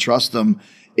thought they could trust him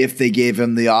if they gave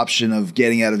him the option of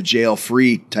getting out of jail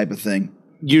free type of thing.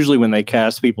 Usually when they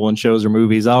cast people in shows or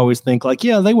movies, I always think like,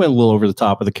 yeah, they went a little over the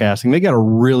top of the casting. They got a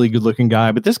really good looking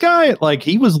guy, but this guy, like,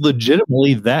 he was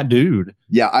legitimately that dude.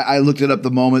 Yeah, I looked it up the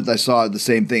moment I saw the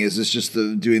same thing. Is this just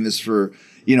doing this for,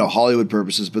 Hollywood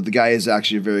purposes? But the guy is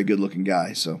actually a very good looking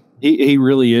guy. So he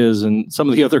really is. And some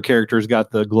of the other characters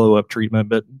got the glow up treatment,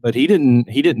 but he didn't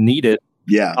need it.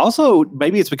 Yeah. Also,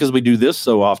 maybe it's because we do this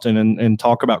so often and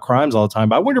talk about crimes all the time.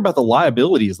 But I wonder about the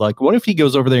liabilities. Like, what if he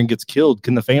goes over there and gets killed?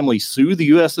 Can the family sue the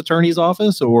U.S. Attorney's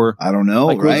Office? Or I don't know.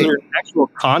 Like, right? Was there an actual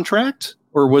contract?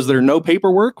 Or was there no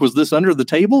paperwork? Was this under the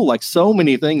table? Like, so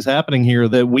many things happening here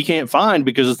that we can't find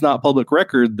because it's not public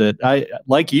record. That I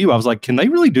was like, can they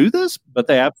really do this? But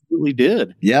they absolutely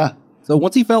did. Yeah. So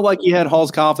once he felt like he had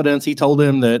Hall's confidence, he told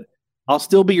him that I'll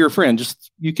still be your friend.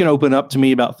 Just you can open up to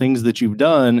me about things that you've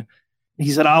done. He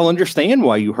said, I'll understand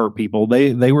why you hurt people.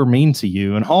 They were mean to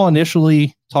you. And Hall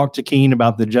initially talked to Keene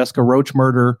about the Jessica Roach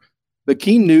murder, but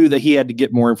Keene knew that he had to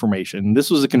get more information.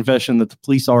 This was a confession that the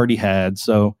police already had.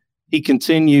 So he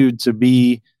continued to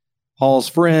be Hall's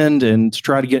friend and to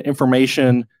try to get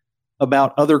information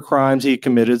about other crimes he had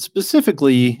committed,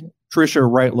 specifically Trisha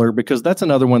Reitler, because that's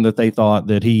another one that they thought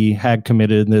that he had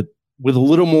committed, that with a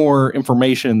little more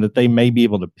information that they may be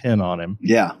able to pin on him.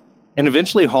 Yeah. And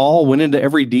eventually Hall went into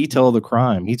every detail of the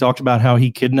crime. He talked about how he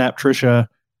kidnapped Trisha,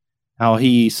 how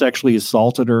he sexually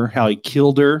assaulted her, how he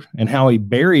killed her, and how he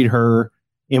buried her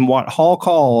in what Hall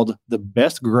called the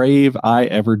best grave I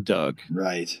ever dug.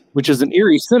 Right. Which is an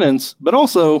eerie sentence, but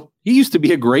also he used to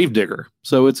be a grave digger.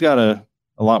 So it's got a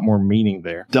lot more meaning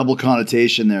there. Double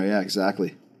connotation there. Yeah,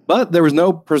 exactly. But there was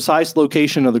no precise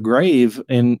location of the grave,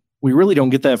 and we really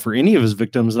don't get that for any of his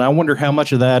victims. And I wonder how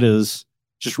much of that is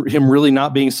just him really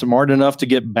not being smart enough to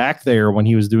get back there when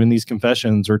he was doing these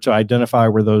confessions or to identify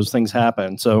where those things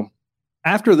happened. So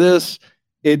after this,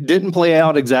 it didn't play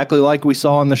out exactly like we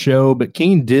saw on the show, but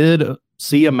Keene did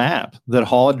see a map that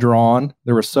Hall had drawn.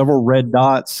 There were several red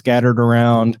dots scattered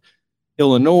around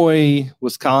Illinois,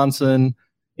 Wisconsin,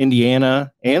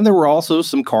 Indiana, and there were also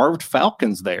some carved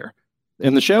falcons there.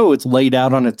 In the show, it's laid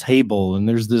out on a table and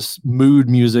there's this mood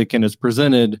music and it's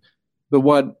presented. But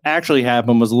what actually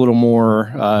happened was a little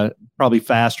more, probably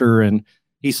faster. And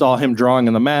he saw him drawing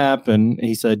on the map and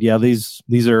he said, yeah, these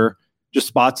are just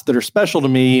spots that are special to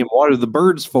me. What are the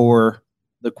birds for?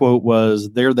 The quote was,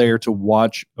 they're there to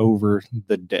watch over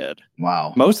the dead.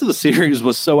 Wow. Most of the series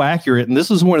was so accurate. And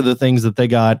this is one of the things that they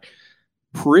got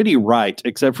pretty right,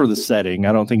 except for the setting.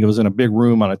 I don't think it was in a big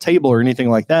room on a table or anything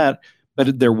like that.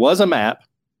 But there was a map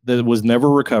that was never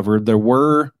recovered. There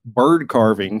were bird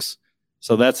carvings.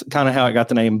 So that's kind of how it got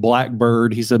the name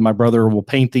Blackbird. He said, my brother will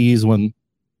paint these when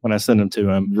I send them to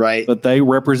him. Right. But they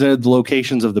represented the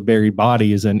locations of the buried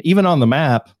bodies. And even on the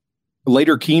map,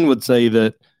 later Keene would say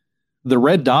that the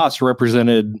red dots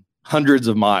represented hundreds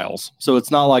of miles. So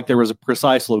it's not like there was a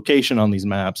precise location on these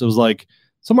maps. It was like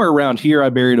somewhere around here, I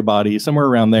buried a body. Somewhere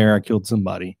around there, I killed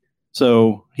somebody.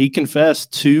 So he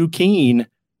confessed to Keene,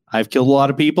 I've killed a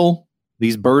lot of people.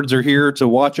 These birds are here to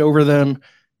watch over them.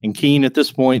 And Keene at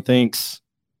this point thinks,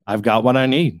 I've got what I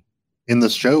need. In the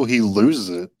show, he loses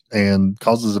it and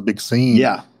causes a big scene.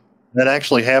 Yeah. That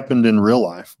actually happened in real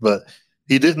life, but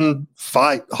he didn't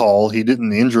fight Hall. He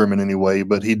didn't injure him in any way,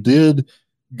 but he did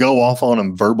go off on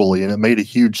him verbally, and it made a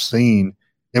huge scene.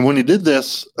 And when he did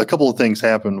this, a couple of things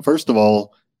happened. First of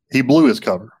all, he blew his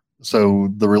cover. So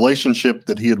the relationship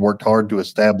that he had worked hard to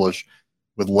establish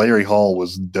with Larry Hall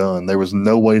was done. There was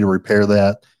no way to repair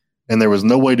that, and there was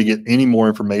no way to get any more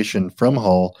information from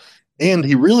Hall. And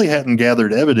he really hadn't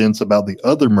gathered evidence about the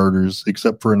other murders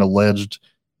except for an alleged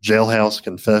jailhouse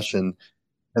confession.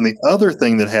 And the other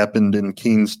thing that happened in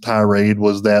Keen's tirade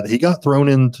was that he got thrown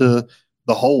into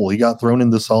the hole. He got thrown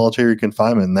into solitary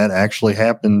confinement, and that actually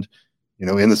happened,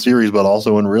 in the series, but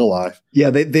also in real life. Yeah,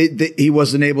 he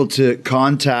wasn't able to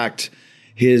contact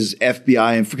his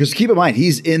FBI, because keep in mind,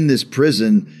 he's in this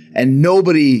prison, and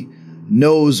nobody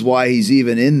knows why he's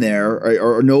even in there,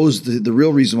 or knows the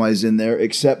real reason why he's in there,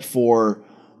 except for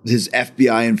his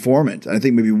FBI informant. I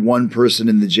think maybe one person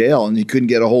in the jail, and he couldn't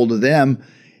get a hold of them.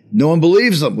 No one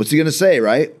believes him. What's he going to say,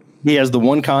 right? He has the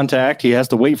one contact. He has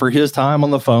to wait for his time on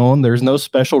the phone. There's no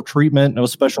special treatment, no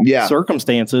special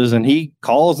circumstances. And he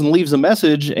calls and leaves a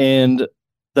message, and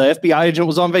the FBI agent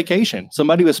was on vacation.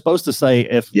 Somebody was supposed to say,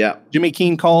 if Jimmy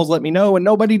Keen calls, let me know. And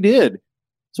nobody did.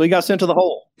 So he got sent to the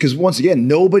hole. Because once again,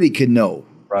 nobody can know.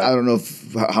 Right. I don't know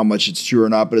how much it's true or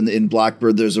not, but in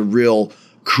Blackbird, there's a real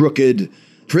crooked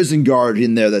prison guard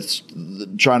in there that's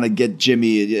trying to get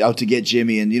Jimmy, out to get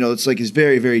Jimmy. And, it's like, it's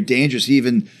very, very dangerous. He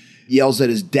even yells at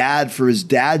his dad for his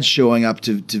dad showing up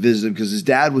to visit him, because his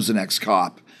dad was an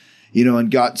ex-cop,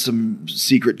 and got some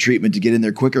secret treatment to get in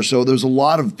there quicker. So there's a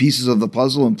lot of pieces of the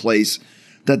puzzle in place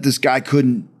that this guy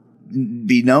couldn't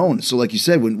be known. So like you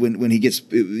said, when he gets,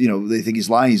 they think he's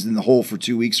lying, he's in the hole for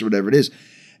 2 weeks or whatever it is.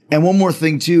 And one more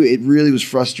thing too, it really was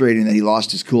frustrating that he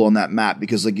lost his cool on that map,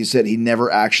 because like you said, he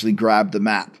never actually grabbed the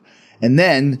map. And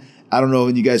then, I don't know,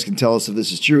 and you guys can tell us if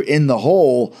this is true, in the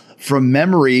hole, from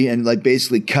memory, and like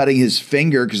basically cutting his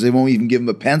finger because they won't even give him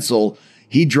a pencil,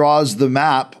 he draws the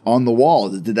map on the wall.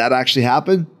 Did that actually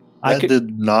happen? That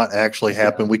did not actually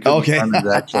happen. We couldn't find it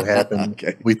actually happened.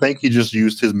 Okay. We think he just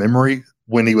used his memory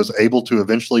when he was able to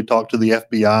eventually talk to the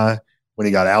FBI. When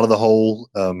he got out of the hole,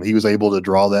 he was able to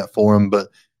draw that for him. But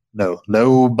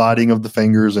no biting of the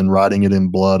fingers and writing it in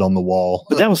blood on the wall.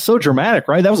 But that was so dramatic,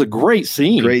 right? That was a great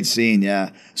scene. Great scene,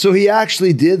 yeah. So he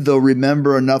actually did, though,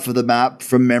 remember enough of the map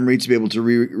from memory to be able to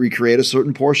recreate a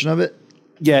certain portion of it?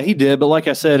 Yeah, he did. But like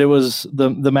I said, it was the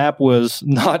map was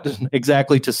not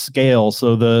exactly to scale.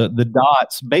 So the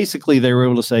dots, basically they were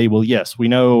able to say, well, yes, we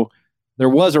know there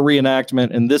was a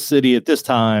reenactment in this city at this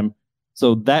time.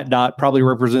 So that dot probably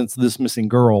represents this missing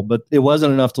girl, but it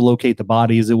wasn't enough to locate the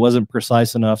bodies. It wasn't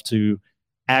precise enough to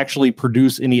actually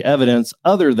produce any evidence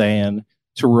other than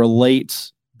to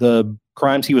relate the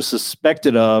crimes he was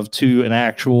suspected of to an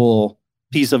actual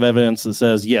piece of evidence that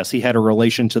says, yes, he had a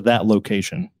relation to that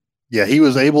location. Yeah, he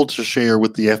was able to share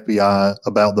with the FBI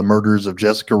about the murders of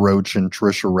Jessica Roach and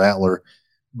Tricia Rattler,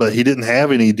 but he didn't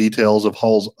have any details of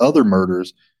Hall's other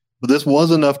murders. But this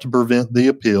was enough to prevent the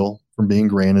appeal from being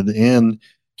granted, and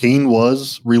Keen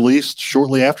was released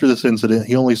shortly after this incident.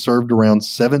 He only served around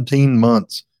 17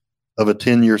 months of a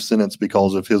 10-year sentence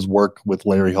because of his work with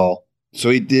Larry Hall. So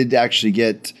he did actually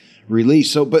get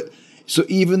released. So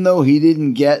even though he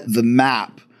didn't get the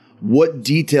map, what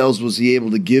details was he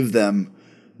able to give them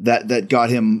that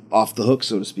got him off the hook,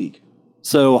 so to speak?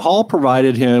 So Hall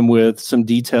provided him with some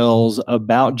details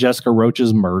about Jessica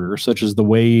Roach's murder, such as the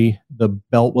way the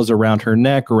belt was around her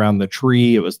neck, around the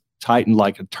tree. It was tightened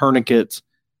like a tourniquet,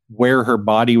 where her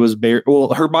body was buried.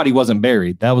 Well, her body wasn't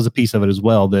buried. That was a piece of it as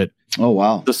well, that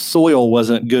the soil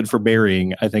wasn't good for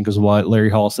burying, I think is what Larry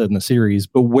Hall said in the series.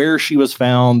 But where she was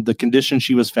found, the condition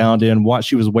she was found in, what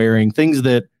she was wearing, things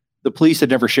that the police had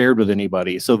never shared with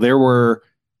anybody. So there were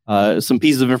some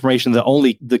pieces of information that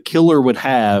only the killer would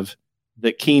have,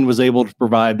 that Keen was able to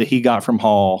provide, that he got from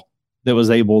Hall, that was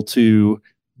able to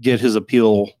get his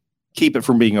appeal, keep it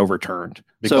from being overturned.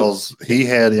 Because he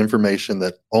had information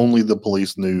that only the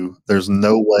police knew. There's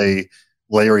no way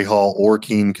Larry Hall or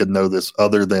Keen could know this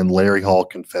other than Larry Hall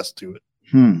confessed to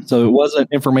it. So it wasn't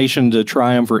information to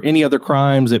try him for any other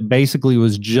crimes. It basically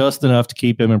was just enough to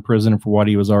keep him in prison for what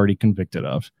he was already convicted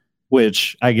of,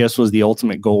 which I guess was the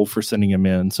ultimate goal for sending him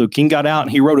in. So King got out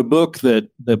and he wrote a book that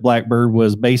Blackbird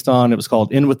was based on. It was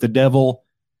called In with the Devil,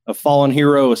 A Fallen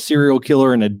Hero, a Serial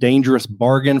Killer, and a Dangerous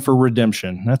Bargain for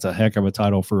Redemption. That's a heck of a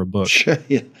title for a book.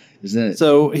 Yeah, isn't it?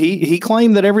 So he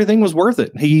claimed that everything was worth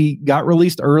it. He got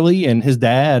released early, and his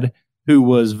dad, who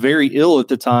was very ill at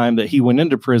the time that he went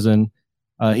into prison,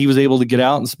 he was able to get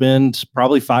out and spend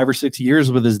probably 5 or 6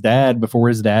 years with his dad before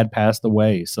his dad passed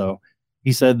away. So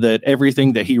He said that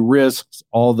everything that he risked,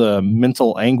 all the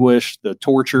mental anguish, the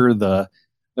torture, the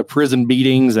prison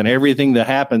beatings, and everything that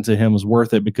happened to him was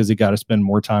worth it because he got to spend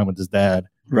more time with his dad.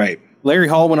 Right. Larry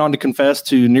Hall went on to confess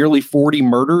to nearly 40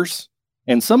 murders,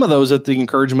 and some of those at the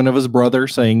encouragement of his brother,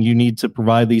 saying you need to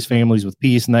provide these families with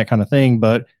peace and that kind of thing.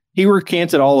 But he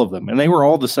recanted all of them, and they were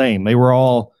all the same. They were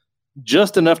all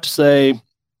just enough to say,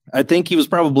 I think he was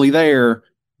probably there,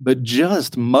 but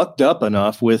just mucked up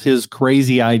enough with his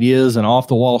crazy ideas and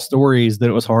off-the-wall stories that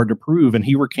it was hard to prove, and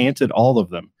he recanted all of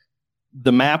them.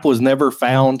 The map was never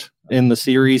found in the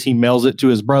series. He mails it to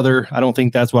his brother. I don't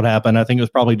think that's what happened. I think it was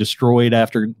probably destroyed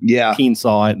after Keen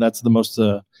saw it. That's the most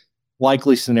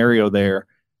likely scenario there.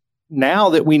 Now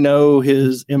that we know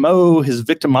his MO, his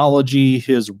victimology,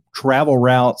 his travel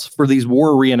routes for these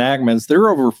war reenactments, there are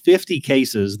over 50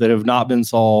 cases that have not been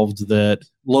solved that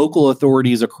local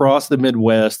authorities across the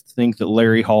Midwest think that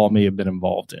Larry Hall may have been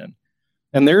involved in.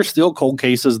 And there are still cold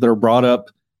cases that are brought up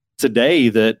today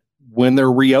that when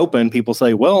they're reopened, people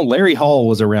say, well, Larry Hall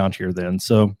was around here then.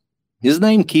 So his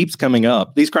name keeps coming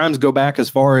up. These crimes go back as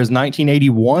far as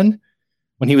 1981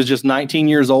 when he was just 19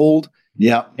 years old.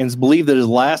 Yeah. And it's believed that his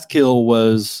last kill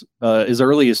was as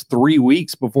early as 3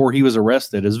 weeks before he was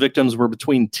arrested. His victims were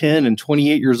between 10 and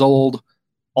 28 years old,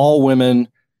 all women,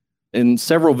 and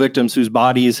several victims whose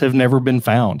bodies have never been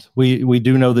found. We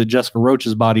do know that Jessica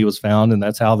Roach's body was found, and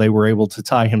that's how they were able to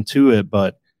tie him to it.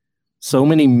 But so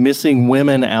many missing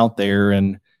women out there,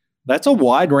 and that's a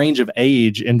wide range of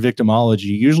age in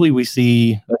victimology. Usually we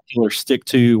see a killer stick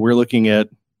to, we're looking at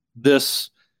this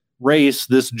race,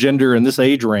 this gender, and this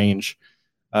age range.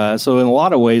 So in a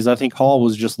lot of ways, I think Hall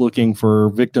was just looking for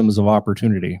victims of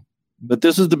opportunity. But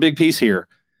this is the big piece here.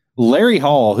 Larry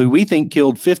Hall, who we think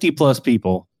killed 50 plus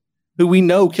people, who we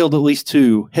know killed at least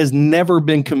 2, has never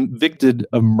been convicted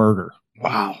of murder.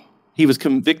 Wow. He was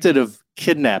convicted of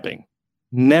kidnapping,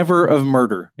 never of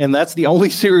murder. And that's the only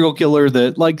serial killer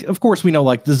that, like, of course, we know,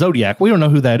 like the Zodiac. We don't know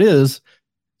who that is.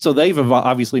 So they've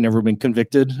obviously never been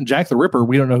convicted. Jack the Ripper,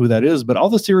 we don't know who that is. But all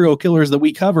the serial killers that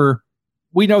we cover,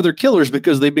 we know they're killers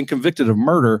because they've been convicted of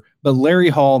murder. But Larry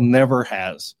Hall never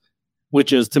has,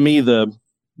 which is, to me, the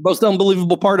most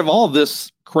unbelievable part of all of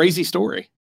this crazy story.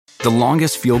 The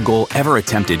longest field goal ever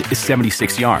attempted is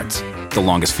 76 yards. The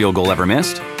longest field goal ever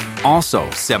missed? Also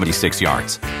 76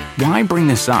 yards. Why bring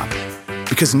this up?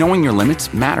 Because knowing your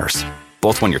limits matters,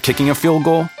 both when you're kicking a field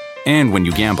goal and when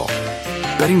you gamble.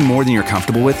 Betting more than you're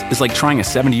comfortable with is like trying a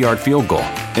 70-yard field goal.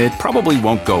 It probably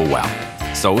won't go well.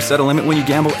 So set a limit when you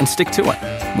gamble and stick to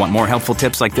it. Want more helpful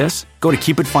tips like this? Go to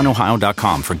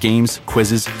keepitfunohio.com for games,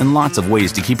 quizzes, and lots of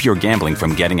ways to keep your gambling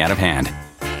from getting out of hand.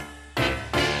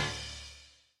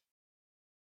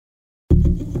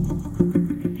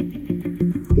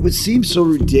 It would seem so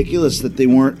ridiculous that they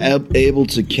weren't able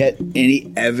to get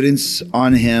any evidence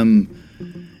on him.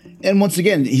 And once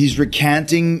again, he's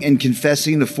recanting and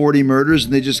confessing to 40 murders,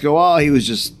 and they just go, oh, he was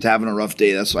just having a rough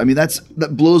day. That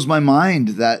blows my mind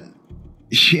that,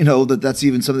 that's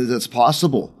even something that's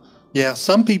possible. Yeah,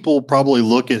 some people probably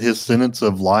look at his sentence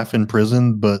of life in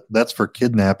prison, but that's for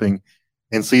kidnapping,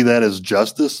 and see that as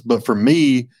justice. But for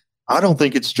me, I don't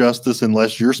think it's justice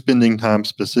unless you're spending time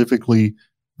specifically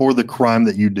for the crime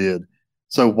that you did.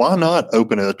 So why not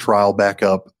open a trial back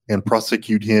up and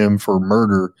prosecute him for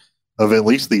murder of at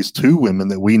least these 2 women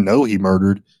that we know he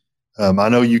murdered? I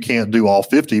know you can't do all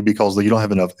 50 because you don't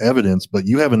have enough evidence, but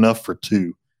you have enough for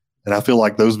 2. And I feel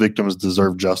like those victims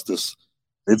deserve justice.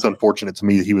 It's unfortunate to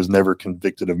me that he was never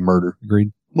convicted of murder.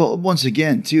 Agreed. Well, once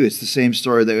again, too, it's the same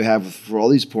story that we have for all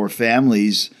these poor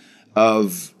families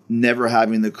of never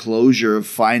having the closure of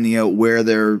finding out where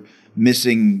their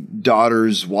missing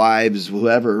daughters, wives,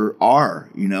 whoever are,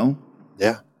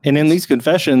 Yeah. And in these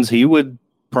confessions, he would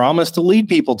promise to lead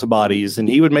people to bodies, and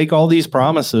he would make all these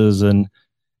promises. And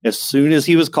as soon as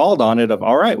he was called on it, of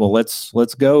all right, well, let's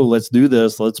go, let's do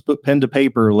this, let's put pen to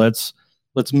paper, let's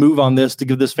move on this to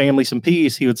give this family some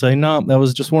peace, he would say, no, that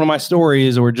was just one of my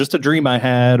stories, or just a dream I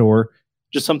had, or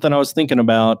just something I was thinking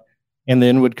about, and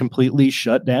then would completely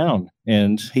shut down.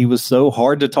 And he was so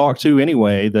hard to talk to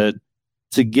anyway that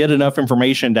to get enough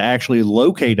information to actually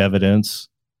locate evidence,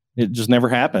 it just never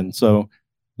happened. So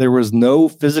there was no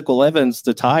physical evidence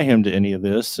to tie him to any of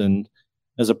this. And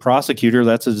as a prosecutor,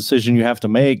 that's a decision you have to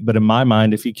make. But in my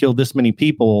mind, if you kill this many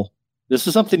people, this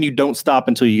is something you don't stop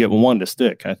until you get one to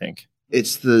stick, I think.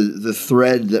 It's the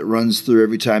thread that runs through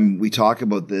every time we talk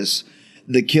about this.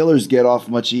 The killers get off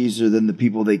much easier than the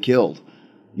people they killed.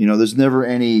 There's never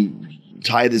any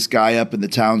tie this guy up in the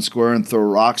town square and throw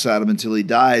rocks at him until he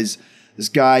dies. This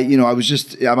guy,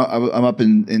 I'm up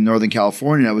in Northern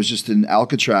California. I was just in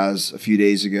Alcatraz a few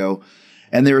days ago,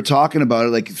 And they were talking about it,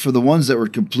 like for the ones that were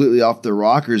completely off their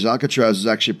rockers, Alcatraz is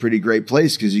actually a pretty great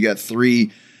place because you got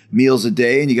 3 meals a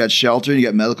day and you got shelter and you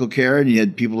got medical care and you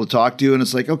had people to talk to. And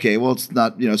it's like, okay, well, it's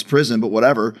not, it's prison, but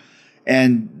whatever.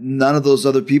 And none of those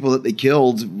other people that they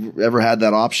killed ever had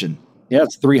that option. Yeah,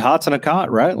 it's 3 hots and a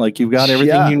cot, right? Like you've got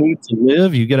everything you need to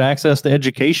live. You get access to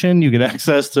education. You get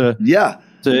access to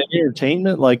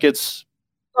entertainment. Like it's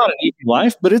not an easy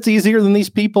life, but it's easier than these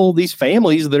people, these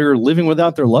families that are living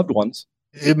without their loved ones.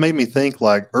 It made me think,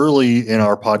 like early in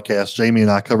our podcast, Jamie and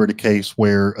I covered a case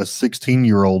where a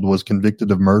 16-year-old was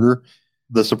convicted of murder.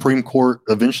 The Supreme Court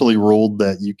eventually ruled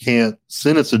that you can't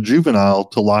sentence a juvenile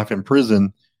to life in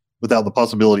prison without the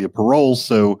possibility of parole.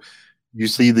 So you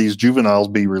see these juveniles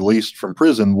be released from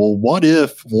prison. Well, what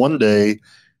if one day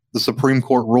the Supreme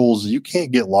Court rules you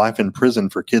can't get life in prison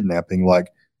for kidnapping, like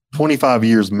 25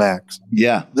 years max?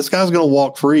 Yeah. This guy's going to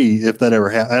walk free if that ever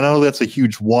happens. I know that's a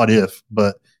huge what if,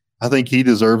 but I think he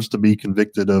deserves to be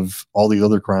convicted of all the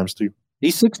other crimes too.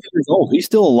 He's 60 years old. He's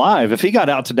still alive. If he got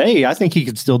out today, I think he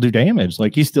could still do damage.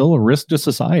 Like he's still a risk to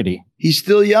society. He's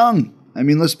still young. I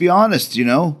mean, let's be honest,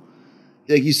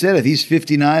 like you said, if he's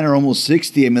 59 or almost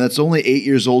 60, I mean, that's only 8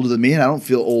 years older than me, and I don't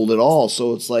feel old at all.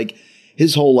 So it's like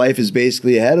his whole life is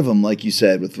basically ahead of him, like you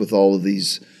said, with all of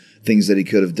these things that he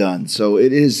could have done. So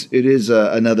it is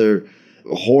another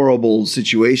horrible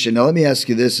situation. Now, let me ask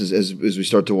you this as we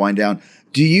start to wind down.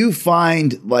 Do you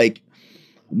find like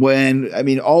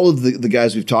all of the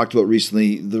guys we've talked about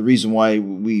recently, the reason why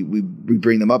we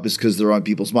bring them up is because they're on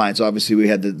people's minds. Obviously, we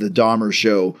had the Dahmer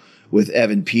show with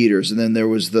Evan Peters, and then there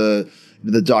was the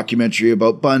documentary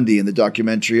about Bundy and the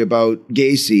documentary about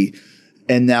Gacy,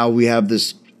 and now we have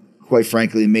this, quite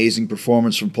frankly, amazing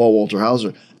performance from Paul Walter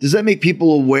Hauser. Does that make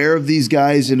people aware of these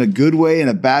guys in a good way, in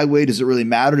a bad way? Does it really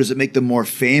matter? Does it make them more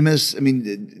famous? I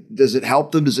mean, does it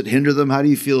help them? Does it hinder them? How do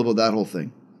you feel about that whole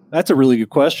thing? That's a really good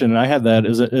question. And I had that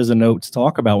as a note to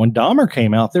talk about. When Dahmer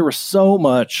came out, there was so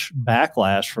much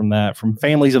backlash from that, from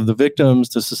families of the victims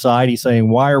to society saying,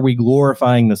 why are we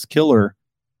glorifying this killer?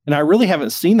 And I really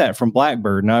haven't seen that from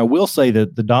Blackbird. Now, I will say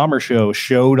that the Dahmer show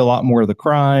showed a lot more of the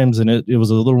crimes, and it was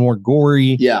a little more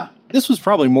gory. Yeah. This was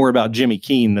probably more about Jimmy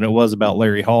Keene than it was about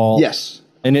Larry Hall. Yes.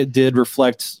 And it did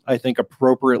reflect, I think,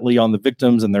 appropriately on the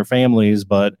victims and their families,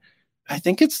 but I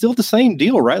think it's still the same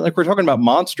deal, right? Like we're talking about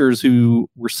monsters who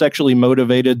were sexually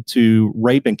motivated to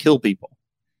rape and kill people.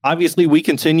 Obviously, we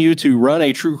continue to run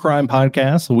a true crime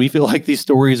podcast, so we feel like these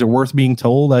stories are worth being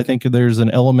told. I think there's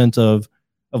an element of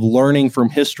learning from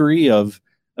history, of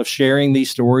sharing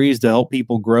these stories to help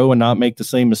people grow and not make the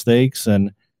same mistakes.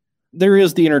 And there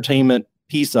is the entertainment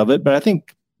piece of it, but I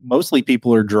think mostly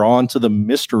people are drawn to the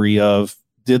mystery of,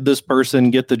 did this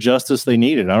person get the justice they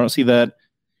needed? I don't see that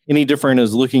any different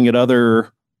as looking at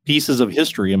other pieces of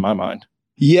history in my mind.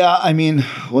 Yeah, I mean,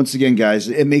 once again, guys,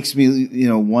 it makes me,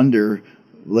 wonder,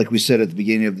 like we said at the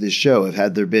beginning of this show,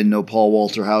 had there been no Paul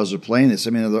Walter Hauser playing this,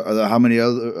 I mean, are there how many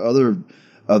other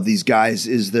of these guys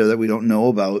is there that we don't know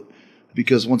about?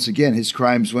 Because once again, his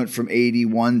crimes went from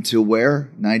 81 to where?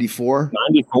 94?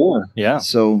 94, yeah.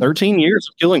 So 13 years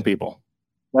of killing people.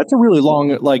 That's a really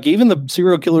long, like even the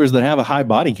serial killers that have a high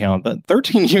body count, but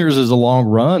 13 years is a long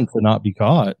run to not be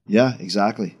caught. Yeah,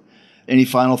 exactly. Any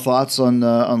final thoughts on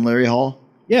Larry Hall?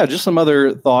 Yeah, just some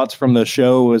other thoughts from the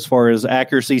show as far as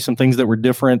accuracy, some things that were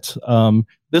different.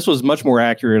 This was much more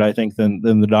accurate, I think, than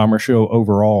the Dahmer show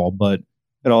overall, but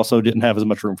it also didn't have as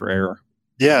much room for error.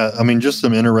 Yeah, I mean, just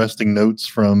some interesting notes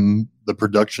from the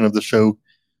production of the show.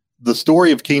 The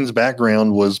story of Keene's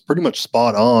background was pretty much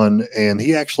spot on, and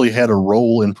he actually had a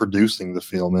role in producing the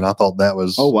film, and I thought that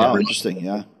was interesting.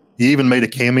 Yeah, he even made a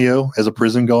cameo as a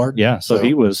prison guard. Yeah, so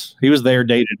he was there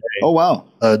day to day. Oh wow,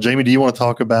 Jamie, do you want to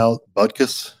talk about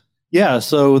Butkus? Yeah,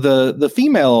 so the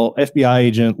female FBI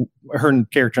agent, her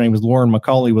character name was Lauren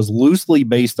McCauley, was loosely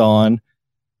based on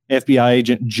FBI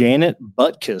agent Janet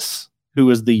Butkus, who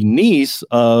is the niece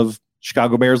of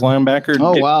Chicago Bears linebacker.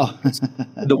 Oh, wow.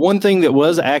 The one thing that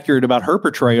was accurate about her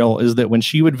portrayal is that when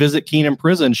she would visit Keene in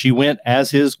prison, she went as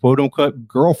his quote-unquote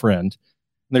girlfriend.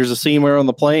 And there's a scene where on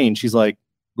the plane, she's like,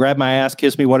 grab my ass,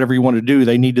 kiss me, whatever you want to do.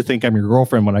 They need to think I'm your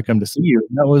girlfriend when I come to see you.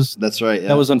 And that's right. Yeah.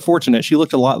 That was unfortunate. She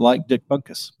looked a lot like Dick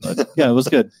Butkus. But yeah, it was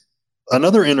good.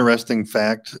 Another interesting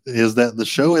fact is that the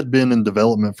show had been in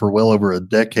development for well over a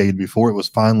decade before it was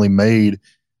finally made.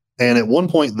 And at one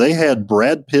point, they had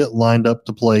Brad Pitt lined up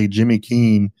to play Jimmy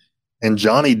Keene, and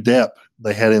Johnny Depp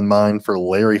they had in mind for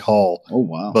Larry Hall. Oh,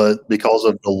 wow. But because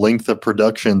of the length of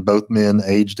production, both men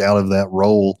aged out of that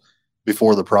role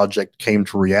before the project came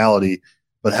to reality.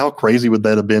 But how crazy would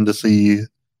that have been to see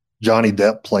Johnny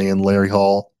Depp playing Larry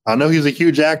Hall? I know he's a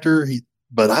huge actor,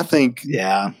 but I think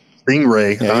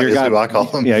Stingray. Yeah, your is guy, who I call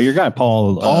him. Yeah, your guy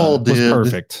Paul. Paul was did.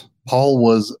 perfect. Paul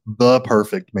was the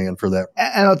perfect man for that.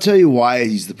 And I'll tell you why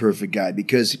he's the perfect guy,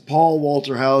 because Paul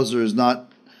Walter Hauser is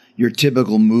not your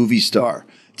typical movie star.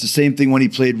 It's the same thing when he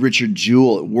played Richard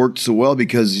Jewell. It worked so well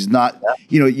because he's not,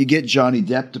 you get Johnny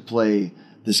Depp to play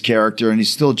this character and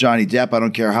he's still Johnny Depp. I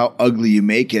don't care how ugly you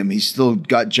make him. He's still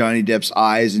got Johnny Depp's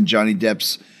eyes and Johnny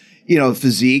Depp's,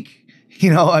 physique,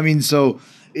 so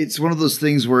it's one of those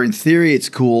things where in theory it's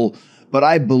cool, but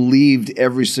I believed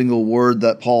every single word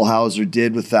that Paul Hauser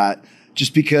did with that,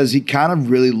 just because he kind of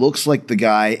really looks like the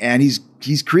guy, and he's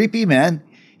creepy, man.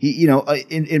 He,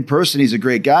 in person he's a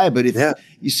great guy, but if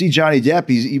you see Johnny Depp,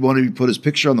 you want to put his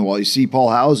picture on the wall. You see Paul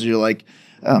Hauser, you're like,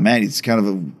 oh man, he's kind of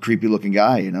a creepy looking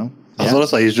guy, I was going to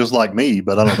say he's just like me,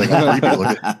 but I don't think I'm creepy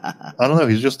looking. I don't know.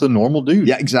 He's just a normal dude.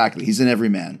 Yeah, exactly. He's an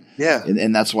everyman. Yeah.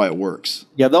 And that's why it works.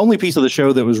 Yeah, the only piece of the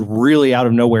show that was really out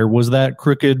of nowhere was that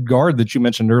crooked guard that you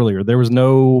mentioned earlier. There was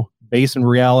no base in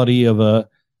reality of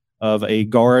a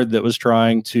guard that was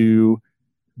trying to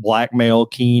blackmail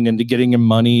Keen into getting him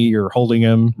money or holding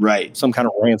him some kind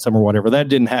of ransom or whatever. That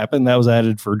didn't happen. That was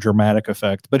added for dramatic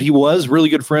effect. But he was really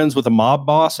good friends with a mob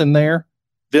boss in there,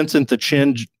 Vincent the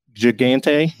Chin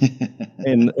Gigante.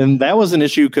 and that was an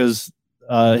issue because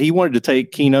he wanted to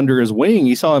take Keen under his wing.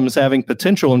 He saw him as having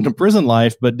potential into prison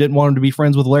life, but didn't want him to be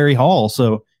friends with Larry Hall.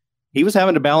 So he was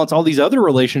having to balance all these other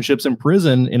relationships in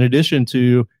prison in addition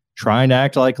to trying to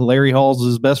act like Larry Hall's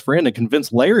his best friend and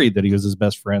convince Larry that he was his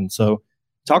best friend. So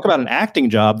talk about an acting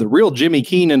job. The real Jimmy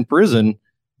Keen in prison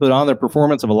put on the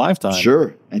performance of a lifetime.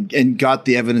 Sure. And got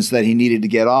the evidence that he needed to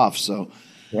get off. So,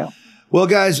 yeah. Well,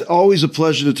 guys, always a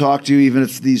pleasure to talk to you, even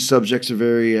if these subjects are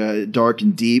very dark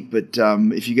and deep. But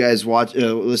if you guys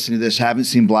listen to this, haven't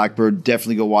seen Blackbird,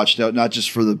 definitely go watch it out, not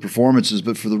just for the performances,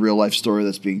 but for the real life story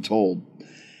that's being told.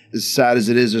 As sad as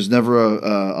it is, there's never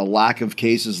a lack of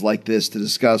cases like this to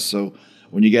discuss. So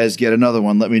when you guys get another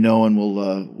one, let me know and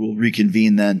we'll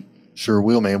reconvene then. Sure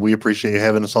will, man. We appreciate you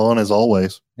having us on as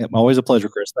always. Yep, always a pleasure,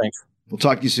 Chris. Thanks. We'll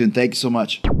talk to you soon. Thank you so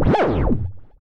much.